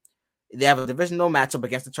home. They have a divisional matchup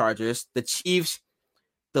against the Chargers, the Chiefs,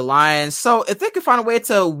 the Lions. So if they could find a way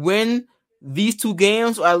to win these 2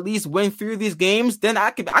 games, or at least win 3 of these games, then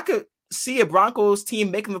I could see a Broncos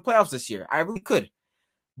team making the playoffs this year. I really could.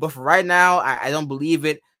 But for right now, I don't believe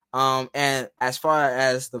it. And as far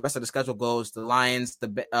as the rest of the schedule goes, the Lions, the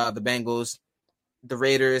Bengals, the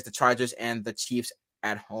Raiders, the Chargers, and the Chiefs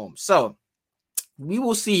at home. So we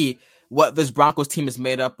will see what this Broncos team is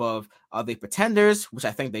made up of. Are they pretenders, which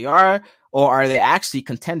I think they are, or are they actually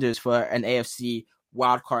contenders for an AFC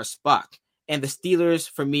wildcard spot? And the Steelers,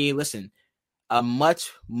 for me, listen, a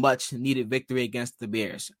much, much needed victory against the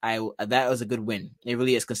Bears. That was a good win. It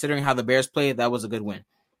really is. Considering how the Bears played, that was a good win.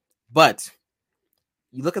 But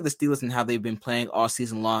you look at the Steelers and how they've been playing all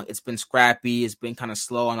season long. It's been scrappy. It's been kind of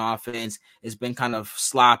slow on offense. It's been kind of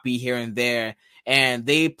sloppy here and there. And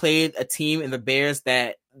they played a team in the Bears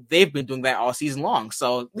that they've been doing that all season long.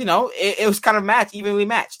 So, it was kind of evenly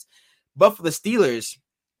matched. But for the Steelers,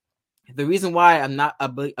 the reason why I'm not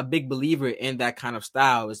a big believer in that kind of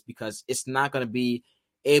style is because it's not going to be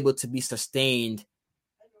able to be sustained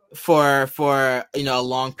for a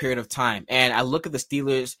long period of time. And I look at the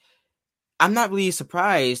Steelers, I'm not really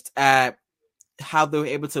surprised at how they were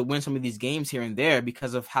able to win some of these games here and there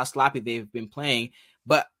because of how sloppy they've been playing.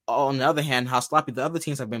 But on the other hand, how sloppy the other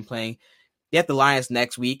teams have been playing. They have the Lions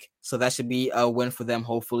next week, so that should be a win for them,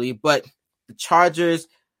 hopefully. But the Chargers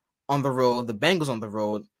on the road, the Bengals on the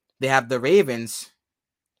road, they have the Ravens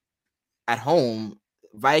at home,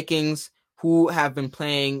 Vikings, who have been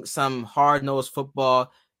playing some hard-nosed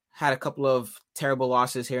football, had a couple of terrible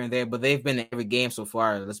losses here and there, but they've been in every game so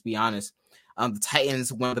far, let's be honest. The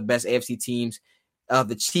Titans, one of the best AFC teams.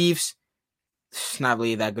 The Chiefs, it's not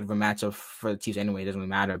really that good of a matchup for the Chiefs anyway. It doesn't really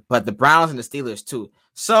matter. But the Browns and the Steelers, too.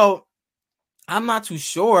 So I'm not too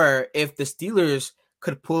sure if the Steelers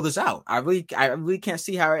could pull this out. I really can't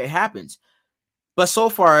see how it happens. But so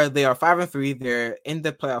far, they are 5-3. They're in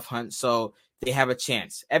the playoff hunt, so they have a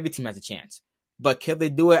chance. Every team has a chance. But can they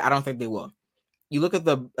do it? I don't think they will. You look at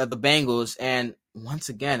the Bengals, and once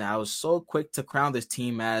again, I was so quick to crown this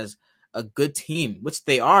team as a good team, which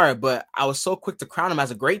they are, but I was so quick to crown them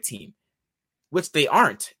as a great team, which they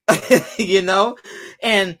aren't,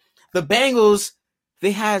 And the Bengals,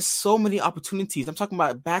 they had so many opportunities. I'm talking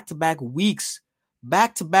about back-to-back weeks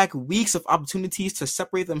of opportunities to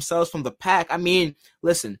separate themselves from the pack. I mean,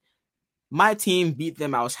 listen, my team beat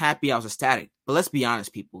them. I was happy. I was ecstatic. But let's be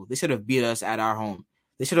honest, people. They should have beat us at our home.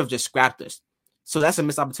 They should have just scrapped us. So that's a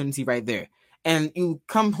missed opportunity right there. And you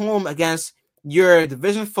come home against your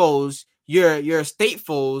division foes, your state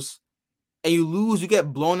foes, and you lose, you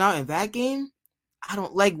get blown out in that game. I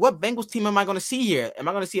don't like, what Bengals team am I going to see here? Am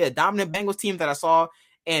I going to see a dominant Bengals team that I saw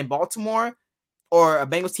in Baltimore, or a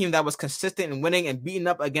Bengals team that was consistent in winning and beating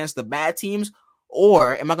up against the bad teams?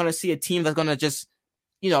 Or am I going to see a team that's going to just,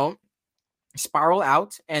 spiral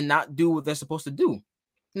out and not do what they're supposed to do?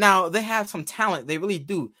 Now, they have some talent. They really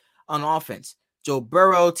do on offense. Joe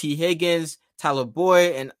Burrow, T. Higgins, Tyler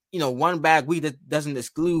Boyd, and, one bad week that doesn't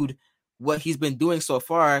exclude what he's been doing so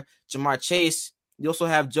far, Jamar Chase. You also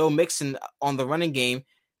have Joe Mixon on the running game.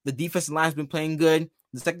 The defensive line has been playing good.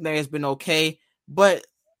 The secondary has been okay. But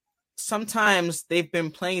sometimes they've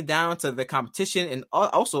been playing down to the competition, and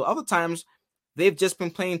also other times they've just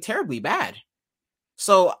been playing terribly bad.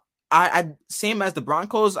 So I same as the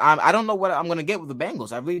Broncos, I don't know what I'm going to get with the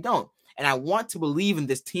Bengals. I really don't. And I want to believe in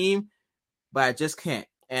this team, but I just can't.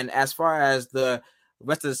 And as far as the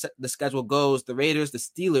rest of the schedule goes, the Raiders, the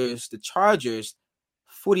Steelers, the Chargers,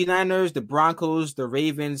 49ers, the Broncos, the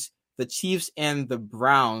Ravens, the Chiefs, and the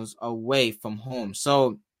Browns away from home.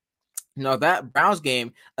 So, that Browns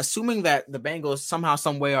game, assuming that the Bengals somehow,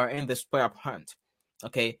 some way are in this playoff hunt,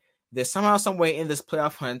 okay? They're somehow, some way in this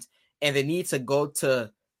playoff hunt, and they need to go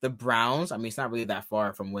to the Browns. I mean, it's not really that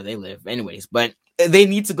far from where they live anyways, but they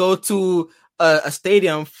need to go to a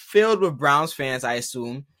stadium filled with Browns fans, I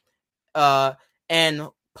assume, and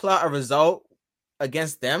pull out a result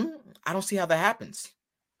against them. I don't see how that happens.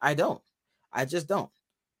 I don't. I just don't.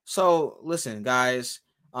 So listen, guys,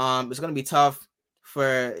 it's gonna be tough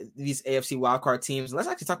for these AFC wildcard teams. Let's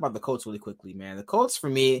actually talk about the Colts really quickly, man. The Colts, for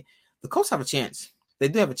me, the Colts have a chance. They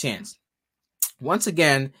do have a chance. Once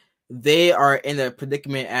again, they are in a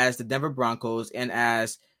predicament as the Denver Broncos and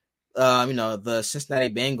as the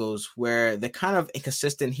Cincinnati Bengals, where they're kind of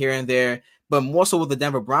inconsistent here and there, but more so with the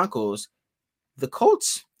Denver Broncos. The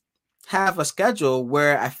Colts have a schedule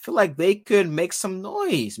where I feel like they could make some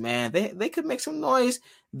noise, man. They could make some noise.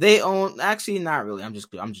 They own, actually not really.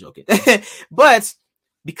 I'm joking. But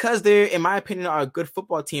because they're, in my opinion, are a good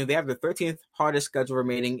football team, they have the 13th hardest schedule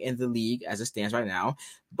remaining in the league as it stands right now.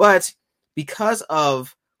 But because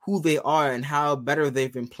of who they are and how better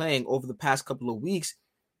they've been playing over the past couple of weeks,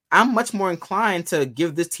 I'm much more inclined to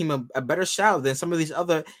give this team a better shot than some of these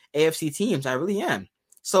other AFC teams. I really am.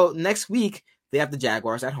 So next week, they have the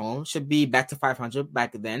Jaguars at home. Should be back to 500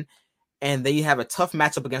 back then. And then you have a tough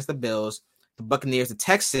matchup against the Bills, the Buccaneers, the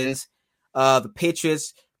Texans, the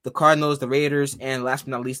Patriots, the Cardinals, the Raiders, and last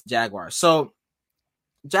but not least, the Jaguars. So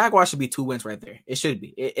Jaguars should be 2 wins right there. It should be.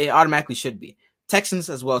 It automatically should be. Texans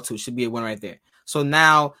as well, too, should be a win right there. So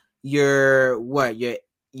now you're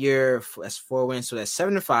that's 4 wins, so that's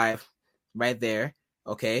 7-5 right there.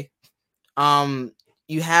 Okay.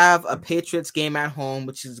 You have a Patriots game at home,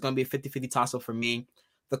 which is going to be a 50-50 toss-up for me.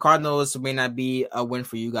 The Cardinals may not be a win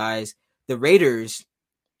for you guys. The Raiders,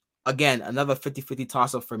 again, another 50-50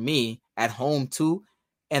 toss-up for me at home too.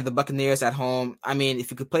 And the Buccaneers at home. I mean,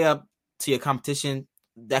 if you could play up to your competition,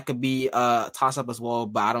 that could be a toss-up as well,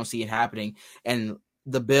 but I don't see it happening. And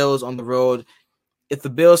the Bills on the road, if the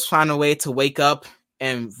Bills find a way to wake up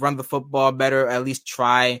and run the football better, or at least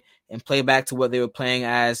try and play back to what they were playing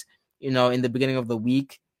as, in the beginning of the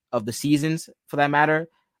week of the seasons, for that matter,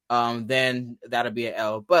 then that'll be an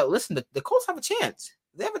L. But listen, the Colts have a chance.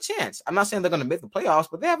 They have a chance. I'm not saying they're going to make the playoffs,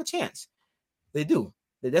 but they have a chance. They do.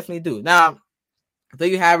 They definitely do. Now, there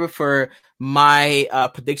you have it for my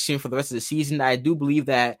prediction for the rest of the season. I do believe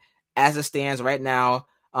that as it stands right now,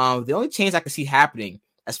 the only change I can see happening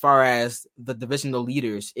as far as the divisional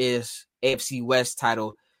leaders is AFC West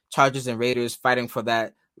title, Chargers and Raiders fighting for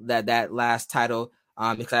that last title.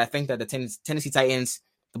 Because I think that the Tennessee Titans,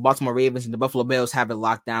 the Baltimore Ravens, and the Buffalo Bills have it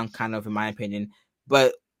locked down, kind of, in my opinion.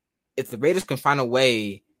 But if the Raiders can find a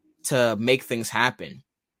way to make things happen,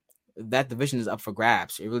 that division is up for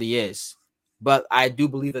grabs. It really is. But I do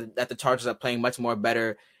believe that the Chargers are playing much more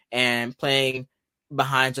better and playing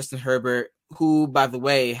behind Justin Herbert, who, by the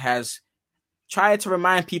way, has tried to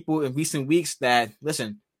remind people in recent weeks that,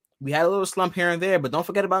 listen, we had a little slump here and there, but don't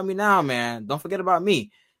forget about me now, man. Don't forget about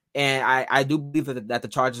me. And I do believe that the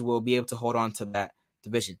Chargers will be able to hold on to that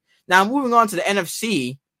division. Now, moving on to the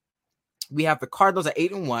NFC, we have the Cardinals at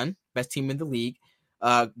 8-1, best team in the league.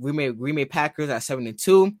 Green Bay Packers at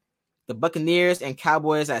 7-2. The Buccaneers and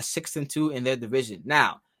Cowboys at 6-2 in their division.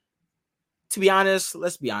 Now, to be honest,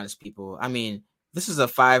 let's be honest, people. I mean, this is a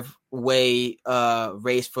 5-way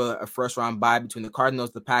race for a first-round bye between the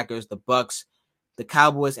Cardinals, the Packers, the Bucs, the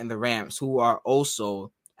Cowboys, and the Rams, who are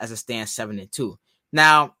also, as it stands, 7-2.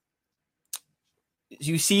 Now,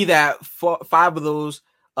 you see that 5 of those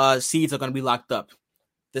seeds are going to be locked up.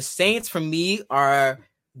 The Saints, for me, are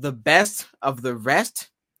the best of the rest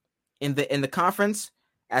in the conference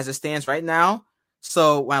as it stands right now.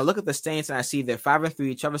 So when I look at the Saints and I see they're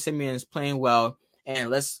 5-3, Trevor Siemian is playing well, and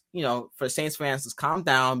let's, for Saints fans, let's calm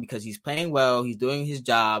down because he's playing well, he's doing his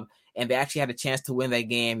job, and they actually had a chance to win that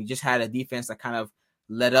game. You just had a defense that kind of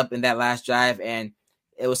let up in that last drive, and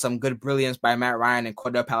it was some good brilliance by Matt Ryan and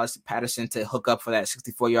Cordell Patterson to hook up for that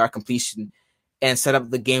 64-yard completion and set up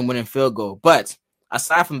the game-winning field goal. But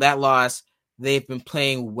aside from that loss, they've been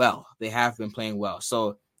playing well. They have been playing well.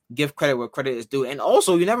 So give credit where credit is due. And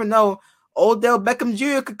also, you never know, Odell Beckham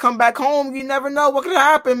Jr. could come back home. You never know what could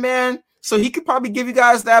happen, man. So he could probably give you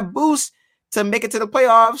guys that boost to make it to the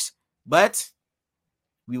playoffs. But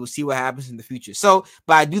we will see what happens in the future.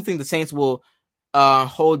 But I do think the Saints will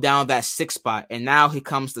hold down that 6th spot. And now here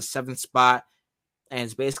comes the 7th spot. And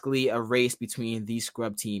it's basically a race between these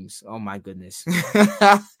scrub teams. Oh, my goodness.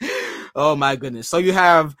 Oh, my goodness. So you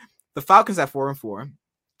have the Falcons at 4-4.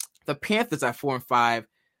 The Panthers at 4-5.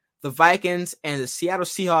 The Vikings and the Seattle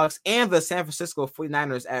Seahawks and the San Francisco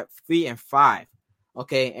 49ers at 3-5.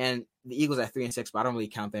 Okay, and the Eagles at 3-6, but I don't really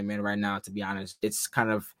count them in right now, to be honest. It's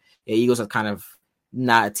kind of, the Eagles are kind of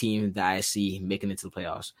not a team that I see making it to the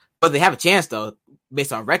playoffs. But they have a chance, though,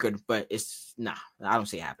 based on record, but I don't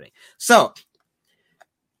see it happening. So,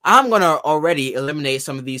 I'm going to already eliminate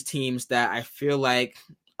some of these teams that I feel like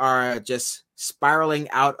are just spiraling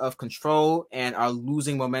out of control and are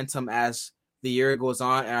losing momentum as the year goes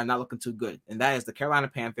on and are not looking too good. And that is the Carolina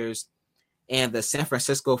Panthers and the San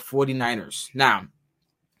Francisco 49ers. Now,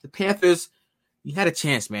 the Panthers, you had a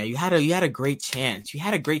chance, man. You had a great chance. You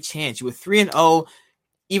had a great chance. You were 3-0.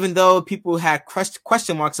 Even though people had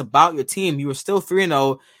question marks about your team, you were still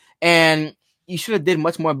 3-0, and you should have did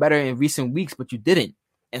much more better in recent weeks, but you didn't.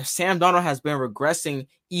 And Sam Darnold has been regressing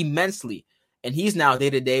immensely, and he's now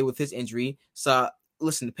day-to-day with his injury. So,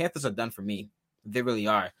 listen, the Panthers are done for me. They really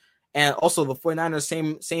are. And also, the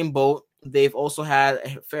 49ers, same boat. They've also had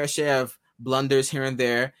a fair share of blunders here and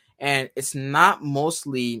there, and it's not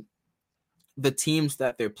mostly the teams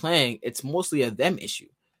that they're playing. It's mostly a them issue.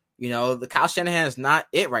 You know, the Kyle Shanahan is not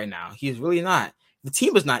it right now. He's really not. The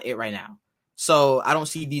team is not it right now. So I don't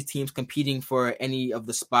see these teams competing for any of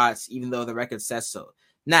the spots, even though the record says so.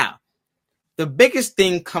 Now, the biggest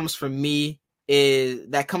thing comes from me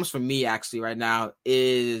actually right now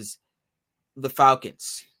is the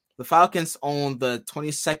Falcons. The Falcons own the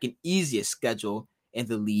 22nd easiest schedule in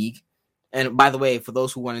the league. And by the way, for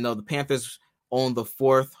those who want to know, the Panthers own the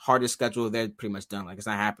 4th hardest schedule. They're pretty much done. Like, it's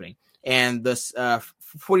not happening. And the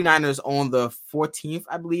 49ers own the 14th,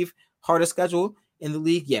 I believe, hardest schedule in the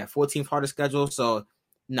league. Yeah, 14th hardest schedule. So,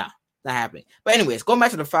 nah, not happening. But anyways, going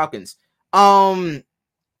back to the Falcons. The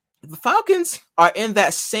Falcons are in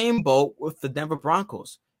that same boat with the Denver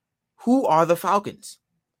Broncos. Who are the Falcons?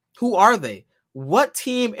 Who are they? What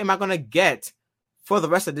team am I going to get for the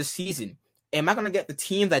rest of this season? Am I going to get the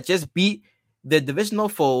team that just beat the divisional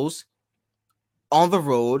foes on the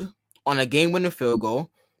road on a game-winning field goal?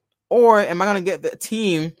 Or am I going to get the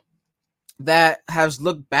team that has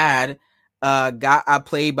looked bad, got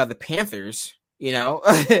outplayed by the Panthers,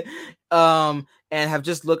 and have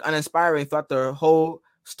just looked uninspiring throughout the whole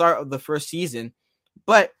start of the first season?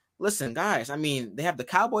 But listen, guys, I mean, they have the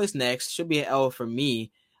Cowboys next. Should be an L for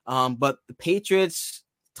me. But the Patriots,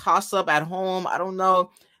 toss-up at home. I don't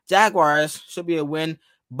know. Jaguars should be a win.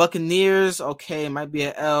 Buccaneers, okay, might be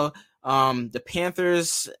an L. The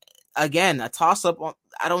Panthers, again, a toss-up.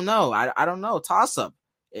 I don't know. I don't know. Toss-up.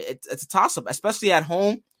 It's a toss-up, especially at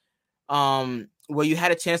home, where you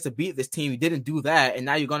had a chance to beat this team. You didn't do that, and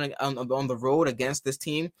now you're going on the road against this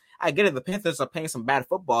team. I get it. The Panthers are playing some bad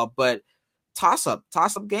football, but toss-up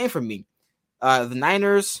game for me. The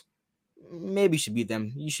Niners, maybe you should beat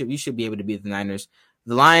them. You should be able to beat the Niners.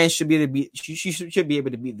 The Lions should be able to beat. You should be able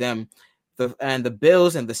to beat them. The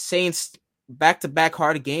Bills and the Saints, back-to-back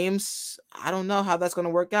hard games. I don't know how that's going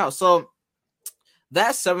to work out. So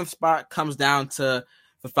that 7th spot comes down to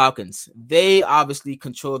the Falcons. They obviously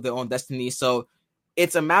control their own destiny. So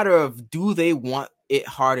it's a matter of, do they want it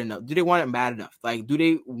hard enough? Do they want it bad enough? Like, do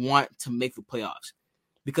they want to make the playoffs?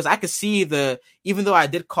 Because I could see even though I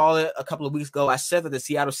did call it a couple of weeks ago, I said that the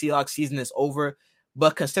Seattle Seahawks season is over.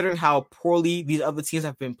 But considering how poorly these other teams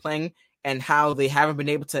have been playing and how they haven't been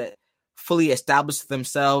able to fully establish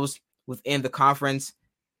themselves within the conference,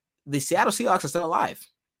 the Seattle Seahawks are still alive.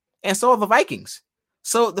 And so are the Vikings.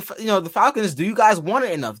 So the Falcons, do you guys want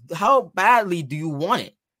it enough? How badly do you want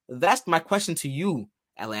it? That's my question to you,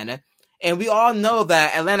 Atlanta. And we all know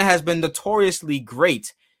that Atlanta has been notoriously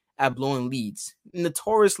great at blowing leads,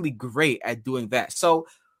 notoriously great at doing that. So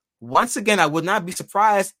once again, I would not be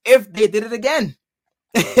surprised if they did it again.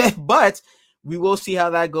 But we will see how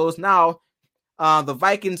that goes. Now, the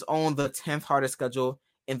Vikings own the 10th hardest schedule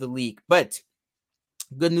in the league. But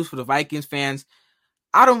good news for the Vikings fans.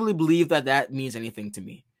 I don't really believe that means anything to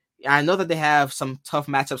me. I know that they have some tough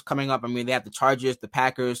matchups coming up. I mean, they have the Chargers, the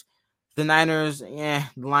Packers, the Niners, the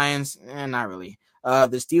Lions, not really. The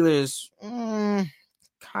Steelers,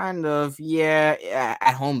 kind of,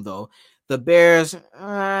 at home though. The Bears,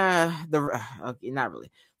 not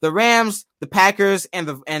really. The Rams, the Packers, and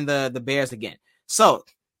the Bears again. So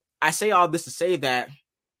I say all this to say that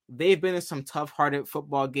they've been in some tough-hearted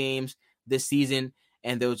football games this season.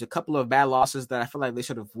 And there was a couple of bad losses that I feel like they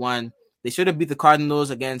should have won. They should have beat the Cardinals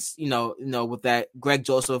against, with that Greg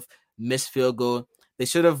Joseph missed field goal. They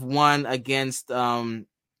should have won against, a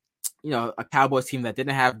Cowboys team that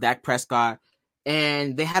didn't have Dak Prescott.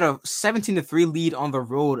 And they had a 17-3 lead on the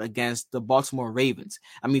road against the Baltimore Ravens.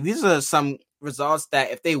 I mean, these are some results that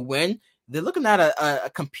if they win, they're looking at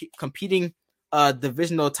a competing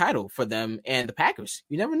divisional title for them and the Packers.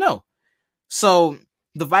 You never know. So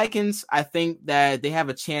the Vikings, I think that they have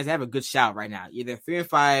a chance. They have a good shout right now. Either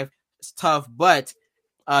 3-5, it's tough, but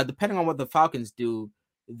depending on what the Falcons do,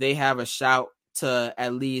 they have a shout to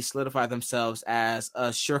at least solidify themselves as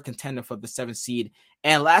a sure contender for the 7th seed.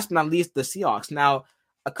 And last but not least, the Seahawks. Now,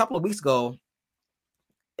 a couple of weeks ago,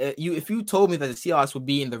 if you told me that the Seahawks would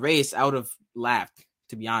be in the race, I would have laughed,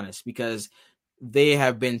 to be honest, because they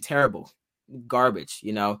have been terrible, garbage,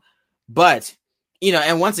 But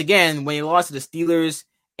and once again, when you lost to the Steelers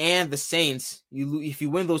and the Saints, if you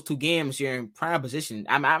win those two games, you're in prime position.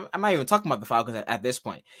 I'm not even talking about the Falcons at this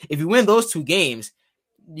point. If you win those two games,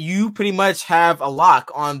 you pretty much have a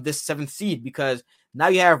lock on this 7th seed, because now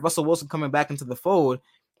you have Russell Wilson coming back into the fold,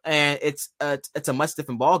 and it's a much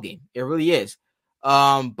different ball game. It really is.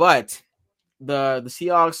 But the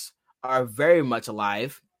Seahawks are very much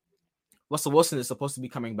alive. Russell Wilson is supposed to be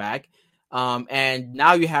coming back. And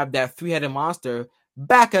now you have that 3-headed monster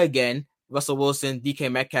back again. Russell Wilson, DK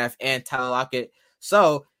Metcalf, and Tyler Lockett.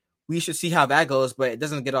 So we should see how that goes, but it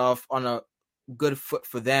doesn't get off on a good foot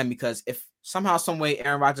for them, because if somehow, some way,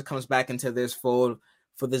 Aaron Rodgers comes back into this fold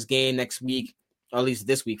for this game next week, or at least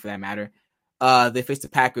this week for that matter, they face the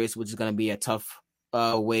Packers, which is going to be a tough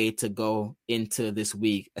way to go into this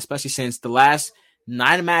week, especially since the last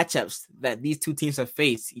 9 matchups that these two teams have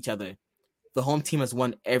faced each other, the home team has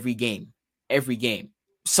won every game.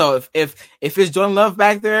 So if it's Jordan Love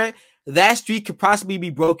back there, that streak could possibly be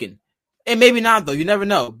broken. And maybe not, though. You never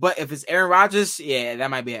know. But if it's Aaron Rodgers, yeah, that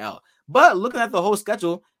might be an L. But looking at the whole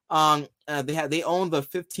schedule, they own the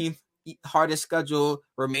 15th hardest schedule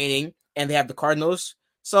remaining, and they have the Cardinals.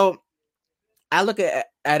 So I look at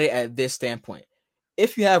it at this standpoint.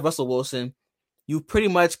 If you have Russell Wilson, you pretty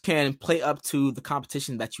much can play up to the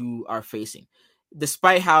competition that you are facing.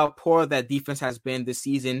 Despite how poor that defense has been this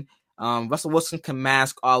season, Russell Wilson can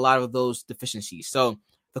mask a lot of those deficiencies. So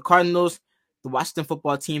the Cardinals, the Washington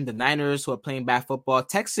football team, the Niners, who are playing bad football,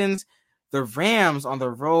 Texans, the Rams on the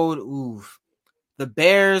road, the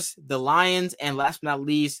Bears, the Lions, and last but not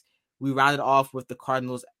least, we rounded off with the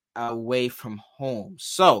Cardinals away from home.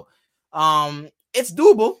 So it's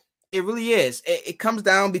doable. It really is. It comes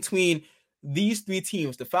down between these 3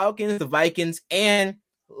 teams, the Falcons, the Vikings, and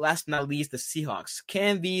last but not least, the Seahawks.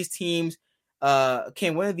 Can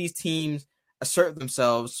one of these teams assert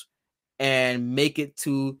themselves and make it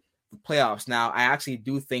to the playoffs? Now, I actually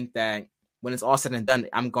do think that when it's all said and done,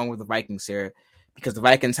 I'm going with the Vikings here, because the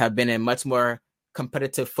Vikings have been in much more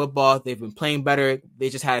competitive football. They've been playing better. They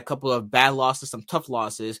just had a couple of bad losses, some tough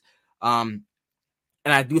losses. And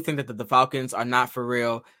I do think that the Falcons are not for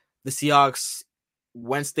real. The Seahawks,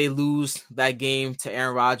 once they lose that game to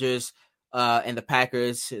Aaron Rodgers and the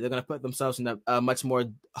Packers, they're going to put themselves in a much more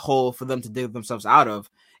hole for them to dig themselves out of.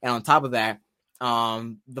 And on top of that,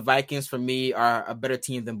 the Vikings, for me, are a better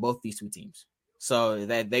team than both these 2 teams. So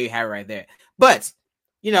there you have it right there. But,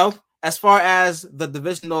 as far as the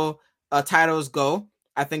divisional titles go,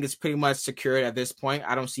 I think it's pretty much secured at this point.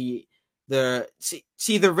 I don't see the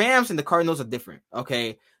Rams and the Cardinals are different.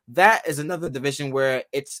 Okay. That is another division where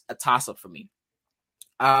it's a toss-up for me.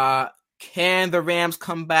 Can the Rams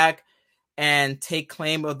come back and take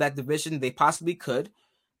claim of that division? They possibly could,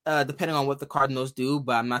 depending on what the Cardinals do,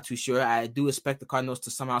 but I'm not too sure. I do expect the Cardinals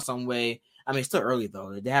to somehow, some way. I mean, it's still early,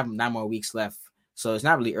 though. They have 9 more weeks left, so it's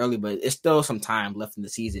not really early, but it's still some time left in the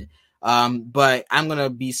season. But I'm going to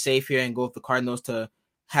be safe here and go with the Cardinals to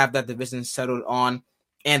have that division settled on.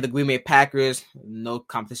 And the Green Bay Packers, no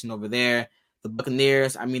competition over there. The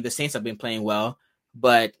Buccaneers, I mean, the Saints have been playing well,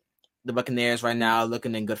 but the Buccaneers right now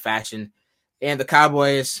looking in good fashion. And the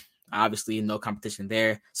Cowboys, obviously, no competition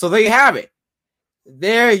there. So there you have it.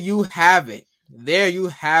 There you have it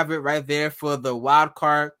right there for the wild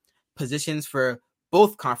card positions for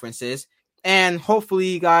both conferences. And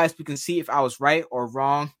hopefully, guys, we can see if I was right or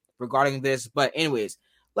wrong regarding this. But anyways,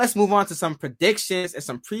 let's move on to some predictions and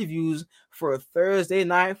some previews for Thursday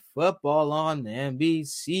Night Football on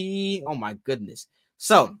NBC. Oh, my goodness.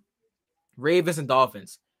 So, Ravens and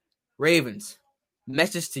Dolphins. Ravens,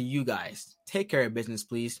 message to you guys. Take care of business,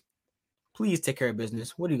 please. Please take care of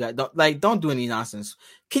business. What do you guys? Don't do any nonsense.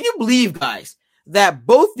 Can you believe, guys, that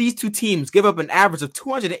both these 2 teams give up an average of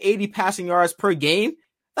 280 passing yards per game?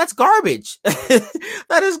 That's garbage.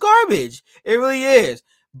 That is garbage. It really is.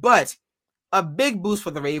 But a big boost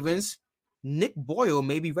for the Ravens. Nick Boyle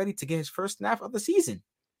may be ready to get his first snap of the season.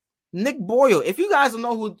 Nick Boyle. If you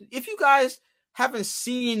guys haven't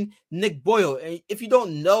seen Nick Boyle, if you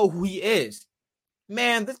don't know who he is,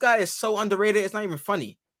 man, this guy is so underrated. It's not even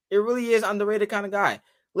funny. It really is underrated kind of guy.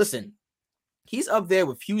 Listen, he's up there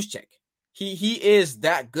with Juszczyk. He is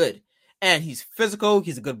that good. And he's physical.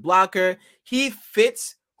 He's a good blocker. He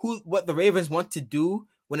fits what the Ravens want to do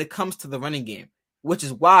when it comes to the running game, which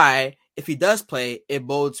is why if he does play, it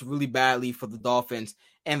bodes really badly for the Dolphins.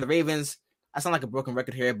 And the Ravens, I sound like a broken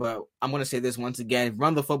record here, but I'm going to say this once again.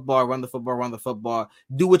 Run the football, run the football, run the football.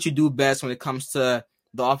 Do what you do best when it comes to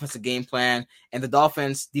the offensive game plan. And the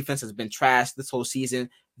Dolphins defense has been trashed this whole season.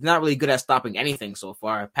 they're not really good at stopping anything so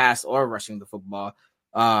far, pass or rushing the football.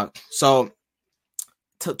 So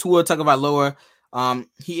Tua Tagovailoa,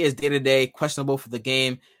 he is day-to-day questionable for the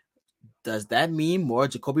game. Does that mean more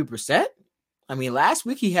Jacoby Brissett? I mean, last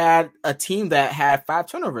week he had a team that had 5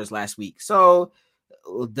 turnovers last week. So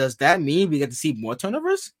does that mean we get to see more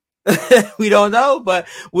turnovers? We don't know, but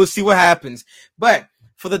we'll see what happens. But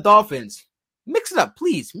for the Dolphins, mix it up,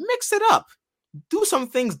 please. Mix it up. Do some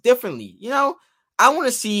things differently. I want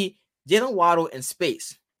to see Jalen Waddle in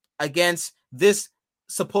space against this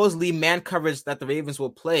supposedly man coverage that the Ravens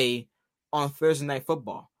will play on Thursday Night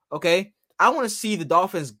Football. Okay? I want to see the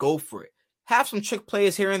Dolphins go for it. Have some trick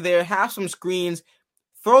plays here and there. Have some screens.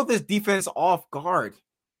 Throw this defense off guard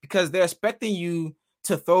because they're expecting you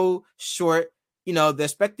to throw short. They're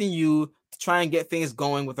expecting you to try and get things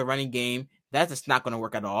going with a running game. That's just not going to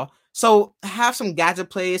work at all. So have some gadget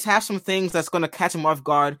plays. Have some things that's going to catch them off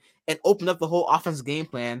guard and open up the whole offense game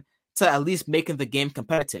plan to at least making the game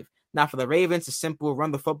competitive. Now, for the Ravens, it's simple.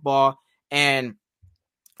 Run the football. And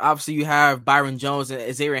obviously, you have Byron Jones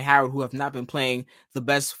and Xavier Howard, who have not been playing the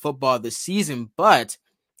best football this season. But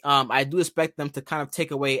I do expect them to kind of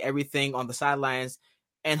take away everything on the sidelines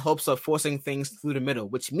in hopes of forcing things through the middle,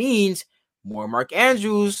 which means more Mark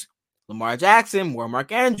Andrews, Lamar Jackson, more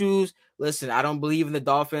Mark Andrews. Listen, I don't believe in the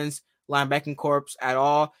Dolphins linebacking corps at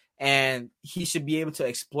all, and he should be able to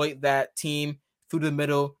exploit that team through the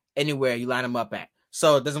middle anywhere you line him up at.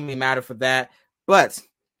 So it doesn't really matter for that. But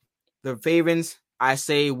the Ravens, I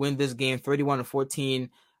say, win this game 31-14,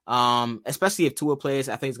 especially if Tua plays.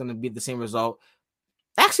 I think it's going to be the same result.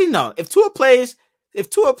 Actually, no. If Tua plays,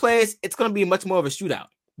 it's going to be much more of a shootout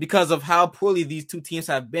because of how poorly these two teams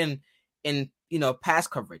have been in, pass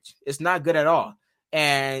coverage. It's not good at all.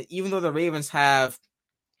 And even though the Ravens have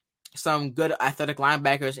some good athletic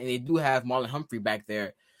linebackers and they do have Marlon Humphrey back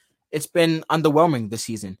there, it's been underwhelming this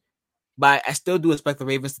season. But I still do expect the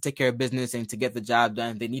Ravens to take care of business and to get the job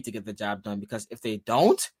done. They need to get the job done because if they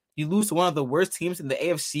don't, you lose to one of the worst teams in the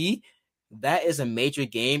AFC. That is a major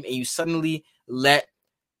game, and you suddenly let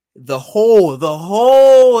the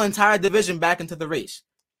whole entire division back into the race.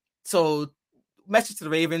 So, message to the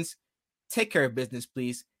Ravens: take care of business,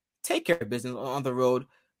 please. Take care of business on the road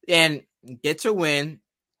and get your win,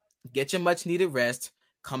 get your much-needed rest,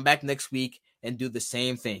 come back next week and do the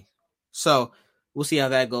same thing. So, we'll see how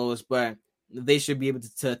that goes, but they should be able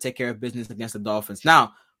to take care of business against the Dolphins.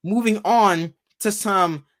 Now, moving on to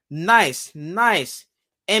some nice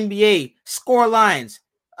NBA score lines.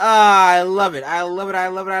 I love it.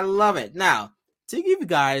 Now, to give you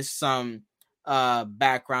guys some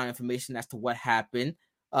background information as to what happened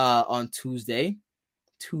on Tuesday,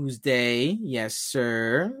 yes,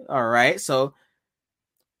 sir. All right, so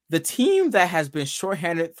the team that has been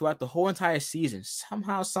shorthanded throughout the whole entire season,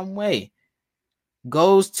 somehow, some way,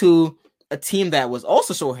 goes to a team that was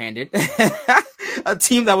also shorthanded, a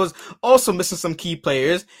team that was also missing some key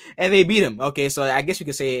players, and they beat them. Okay, so I guess you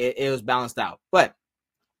could say it was balanced out. But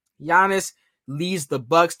Giannis leads the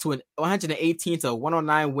Bucks to an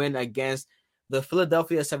 118-109 win against the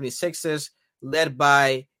Philadelphia 76ers, led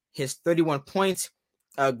by his 31 points.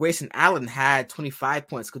 Grayson Allen had 25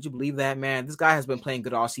 points. Could you believe that, man? This guy has been playing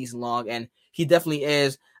good all season long, and he definitely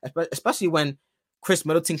is, especially when Chris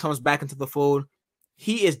Middleton comes back into the fold.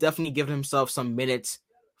 He is definitely giving himself some minutes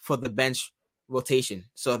for the bench rotation.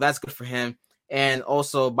 So that's good for him. And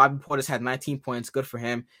also, Bobby Portis had 19 points. Good for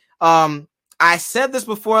him. I said this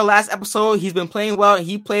before last episode. He's been playing well.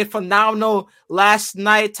 He played phenomenal last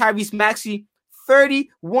night. Tyrese Maxey,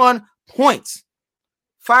 31 points.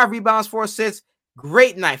 5 rebounds, 4 assists.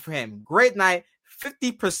 Great night for him. Great night.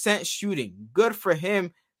 50% shooting. Good for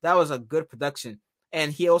him. That was a good production.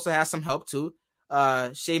 And he also has some help too.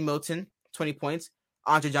 Shea Milton, 20 points.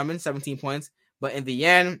 Andre Drummond, 17 points. But in the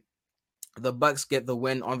end, the Bucks get the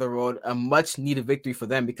win on the road. A much-needed victory for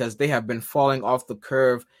them because they have been falling off the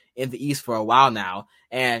curve in the East for a while now.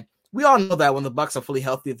 And we all know that when the Bucks are fully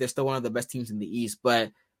healthy, they're still one of the best teams in the East.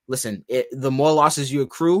 But listen, the more losses you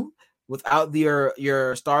accrue without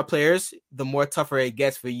your star players, the more tougher it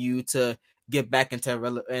gets for you to get back into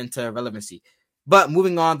relevancy. But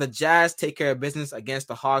moving on, the Jazz take care of business against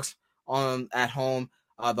the Hawks at home.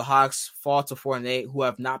 The Hawks fall to 4-8, who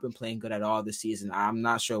have not been playing good at all this season. I'm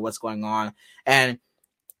not sure what's going on. And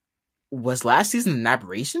was last season an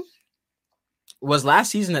aberration? Was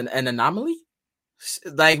last season an anomaly?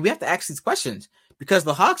 Like, we have to ask these questions because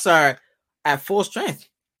the Hawks are at full strength.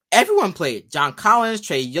 Everyone played. John Collins,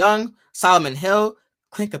 Trae Young, Solomon Hill,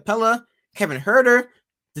 Clint Capella, Kevin Huerter,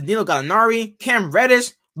 Danilo Gallinari, Cam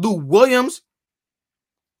Reddish, Lou Williams.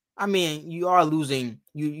 I mean, you are losing.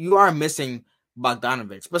 You are missing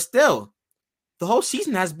Bogdanovich, but still, the whole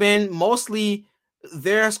season has been mostly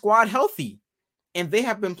their squad healthy, and they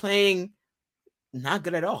have been playing not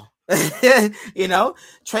good at all.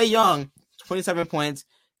 Trae Young, 27 points.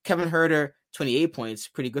 Kevin Huerter, 28 points.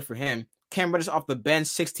 Pretty good for him. Cam Reddish off the bench,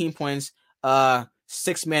 16 points.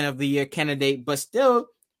 Sixth man of the year candidate, but still,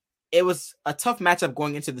 it was a tough matchup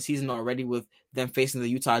going into the season already with them facing the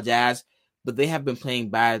Utah Jazz, but they have been playing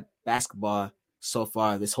bad basketball so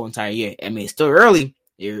far this whole entire year. I mean, it's still early.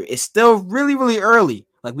 It's still really, really early.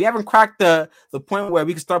 Like, we haven't cracked the point where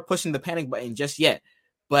we can start pushing the panic button just yet,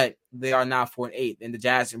 but they are now 4-8, and the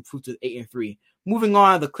Jazz improved to 8-3. Moving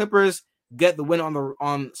on, the Clippers get the win I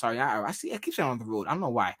keep saying on the road. I don't know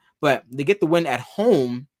why, but they get the win at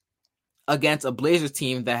home against a Blazers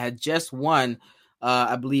team that had just won,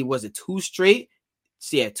 I believe, was it 2 straight?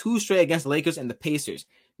 So yeah, 2 straight against the Lakers and the Pacers.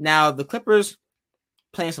 Now, the Clippers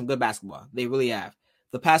playing some good basketball. They really have.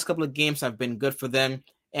 The past couple of games have been good for them.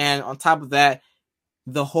 And on top of that,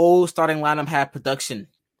 the whole starting lineup had production.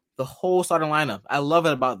 The whole starting lineup. I love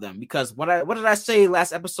it about them because what did I say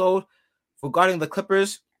last episode regarding the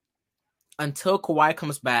Clippers? Until Kawhi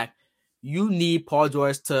comes back, you need Paul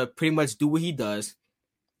George to pretty much do what he does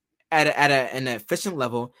at an efficient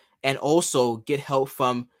level, and also get help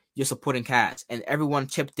from your supporting cast. And everyone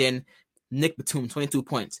chipped in. Nick Batum, 22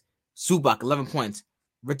 points. Zubac, 11 points.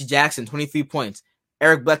 Reggie Jackson, 23 points.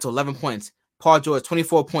 Eric Bledsoe, 11 points. Paul George,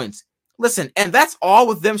 24 points. Listen, and that's all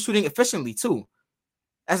with them shooting efficiently, too.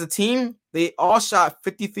 As a team, they all shot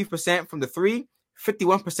 53% from the 3,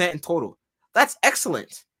 51% in total. That's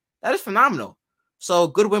excellent. That is phenomenal. So,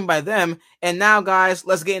 good win by them. And now, guys,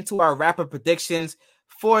 let's get into our rapid predictions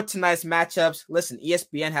for tonight's matchups. Listen,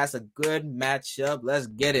 ESPN has a good matchup. Let's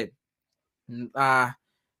get it.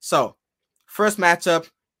 So, first matchup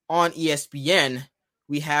on ESPN,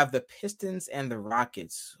 we have the Pistons and the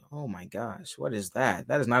Rockets. Oh my gosh, what is that?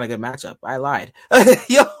 That is not a good matchup. I lied.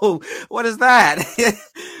 Yo, what is that?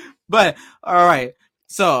 But, all right.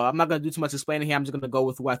 So, I'm not going to do too much explaining here. I'm just going to go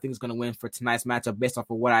with who I think is going to win for tonight's matchup based off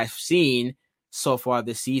of what I've seen so far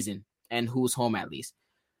this season and who's home at least.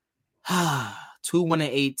 2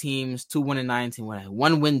 1-8 teams, 2 1-9 teams,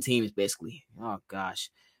 1-win teams, basically. Oh, gosh.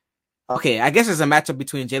 Okay, I guess there's a matchup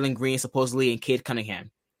between Jalen Green, supposedly, and Cade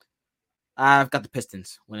Cunningham. I've got the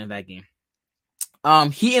Pistons winning that game.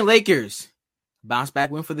 Heat and Lakers. Bounce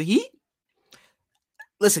back win for the Heat.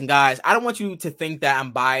 Listen, guys, I don't want you to think that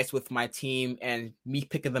I'm biased with my team and me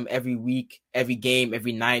picking them every week, every game,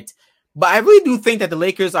 every night. But I really do think that the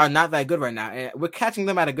Lakers are not that good right now. And we're catching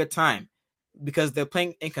them at a good time because they're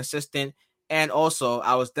playing inconsistent. And also,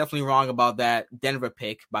 I was definitely wrong about that Denver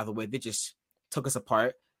pick, by the way. They just took us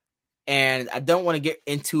apart. And I don't want to get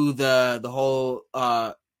into the whole,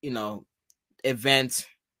 event,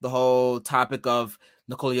 the whole topic of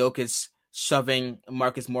Nikola Jokic shoving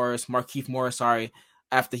Markieff Morris,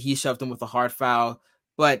 after he shoved him with a hard foul.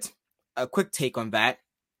 But a quick take on that.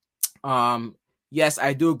 Yes,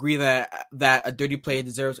 I do agree that a dirty play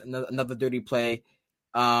deserves another dirty play.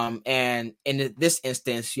 And in this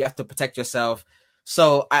instance, you have to protect yourself.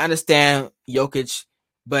 So I understand Jokic,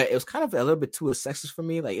 but it was kind of a little bit too sexist for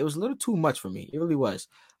me. Like, it was a little too much for me. It really was.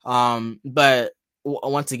 But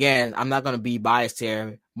once again, I'm not going to be biased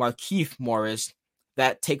here. Markieff Morris,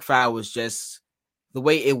 that take foul was just the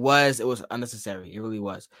way it was unnecessary. It really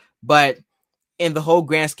was. But in the whole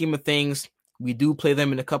grand scheme of things, we do play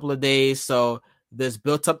them in a couple of days. So there's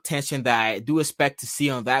built up tension that I do expect to see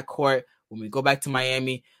on that court when we go back to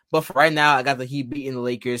Miami. But for right now, I got the Heat beating the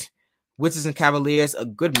Lakers. Wizards and Cavaliers, a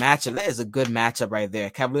good matchup. That is a good matchup right there.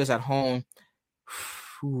 Cavaliers at home.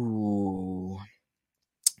 Ooh.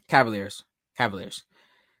 Cavaliers.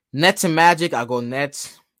 Nets and Magic, I'll go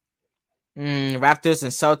Nets. Raptors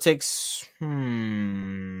and Celtics.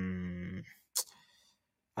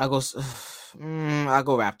 I'll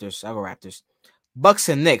go Raptors. Bucks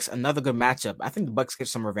and Knicks, another good matchup. I think the Bucks get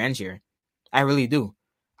some revenge here. I really do.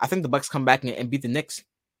 I think the Bucks come back and beat the Knicks.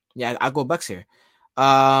 Yeah, I'll go Bucks here.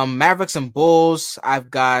 Mavericks and Bulls.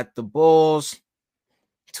 I've got the Bulls.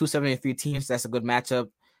 273 teams. That's a good matchup.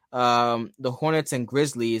 The Hornets and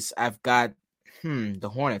Grizzlies. I've got the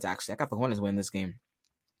Hornets, actually. I got the Hornets winning this game.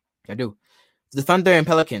 I do. The Thunder and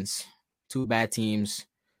Pelicans. 2 bad teams.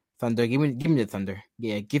 Thunder. Give me the Thunder.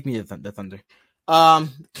 Yeah, give me the Thunder.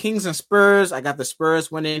 Kings and Spurs. I got the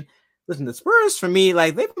Spurs winning. Listen, the Spurs, for me,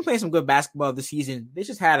 like, they've been playing some good basketball this season. They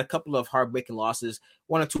just had a couple of heartbreaking losses.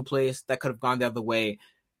 1 or 2 plays that could have gone the other way.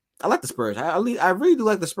 I like the Spurs. I really do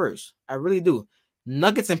like the Spurs. I really do.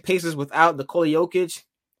 Nuggets and Pacers without Nikola Jokic.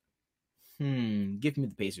 Give me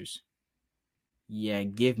the Pacers. Yeah,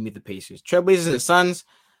 give me the Pacers. Trailblazers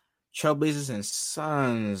and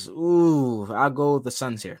Suns. Ooh, I'll go with the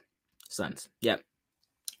Suns here. Suns. Yep.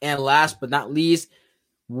 And last but not least,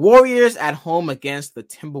 Warriors at home against the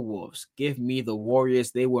Timberwolves. Give me the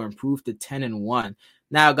Warriors. They were improved to 10-1.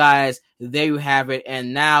 Now, guys, there you have it.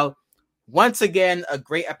 And now, once again, a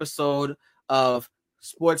great episode of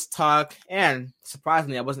Sports Talk. And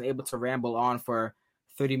surprisingly, I wasn't able to ramble on for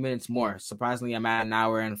 30 minutes more. Surprisingly, I'm at an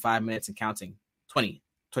hour and 5 minutes and counting. 20,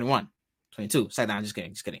 21, 22. Say down. Just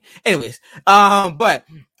kidding. Anyways,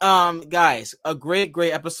 guys, a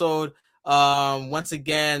great episode. Once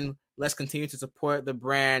again, let's continue to support the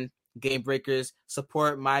brand Game Breakers.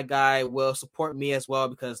 Support my guy Will. Support me as well,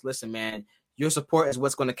 because listen, man, your support is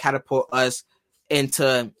what's going to catapult us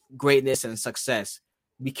into greatness and success.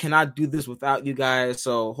 We cannot do this without you guys.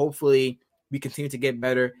 So hopefully we continue to get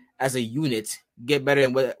better as a unit, get better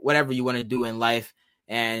in whatever you want to do in life,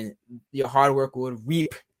 and your hard work will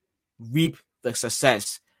reap the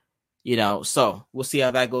success. So we'll see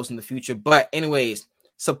how that goes in the future. But anyways,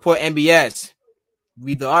 support NBS.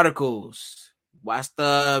 Read the articles, watch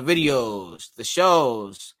the videos, the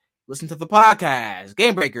shows, listen to the podcast,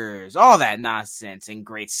 Game Breakers, all that nonsense and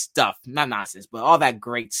great stuff. Not nonsense, but all that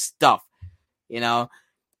great stuff,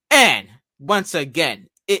 And once again,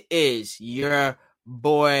 it is your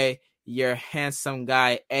boy, your handsome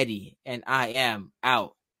guy, Eddie, and I am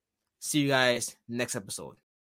out. See you guys next episode.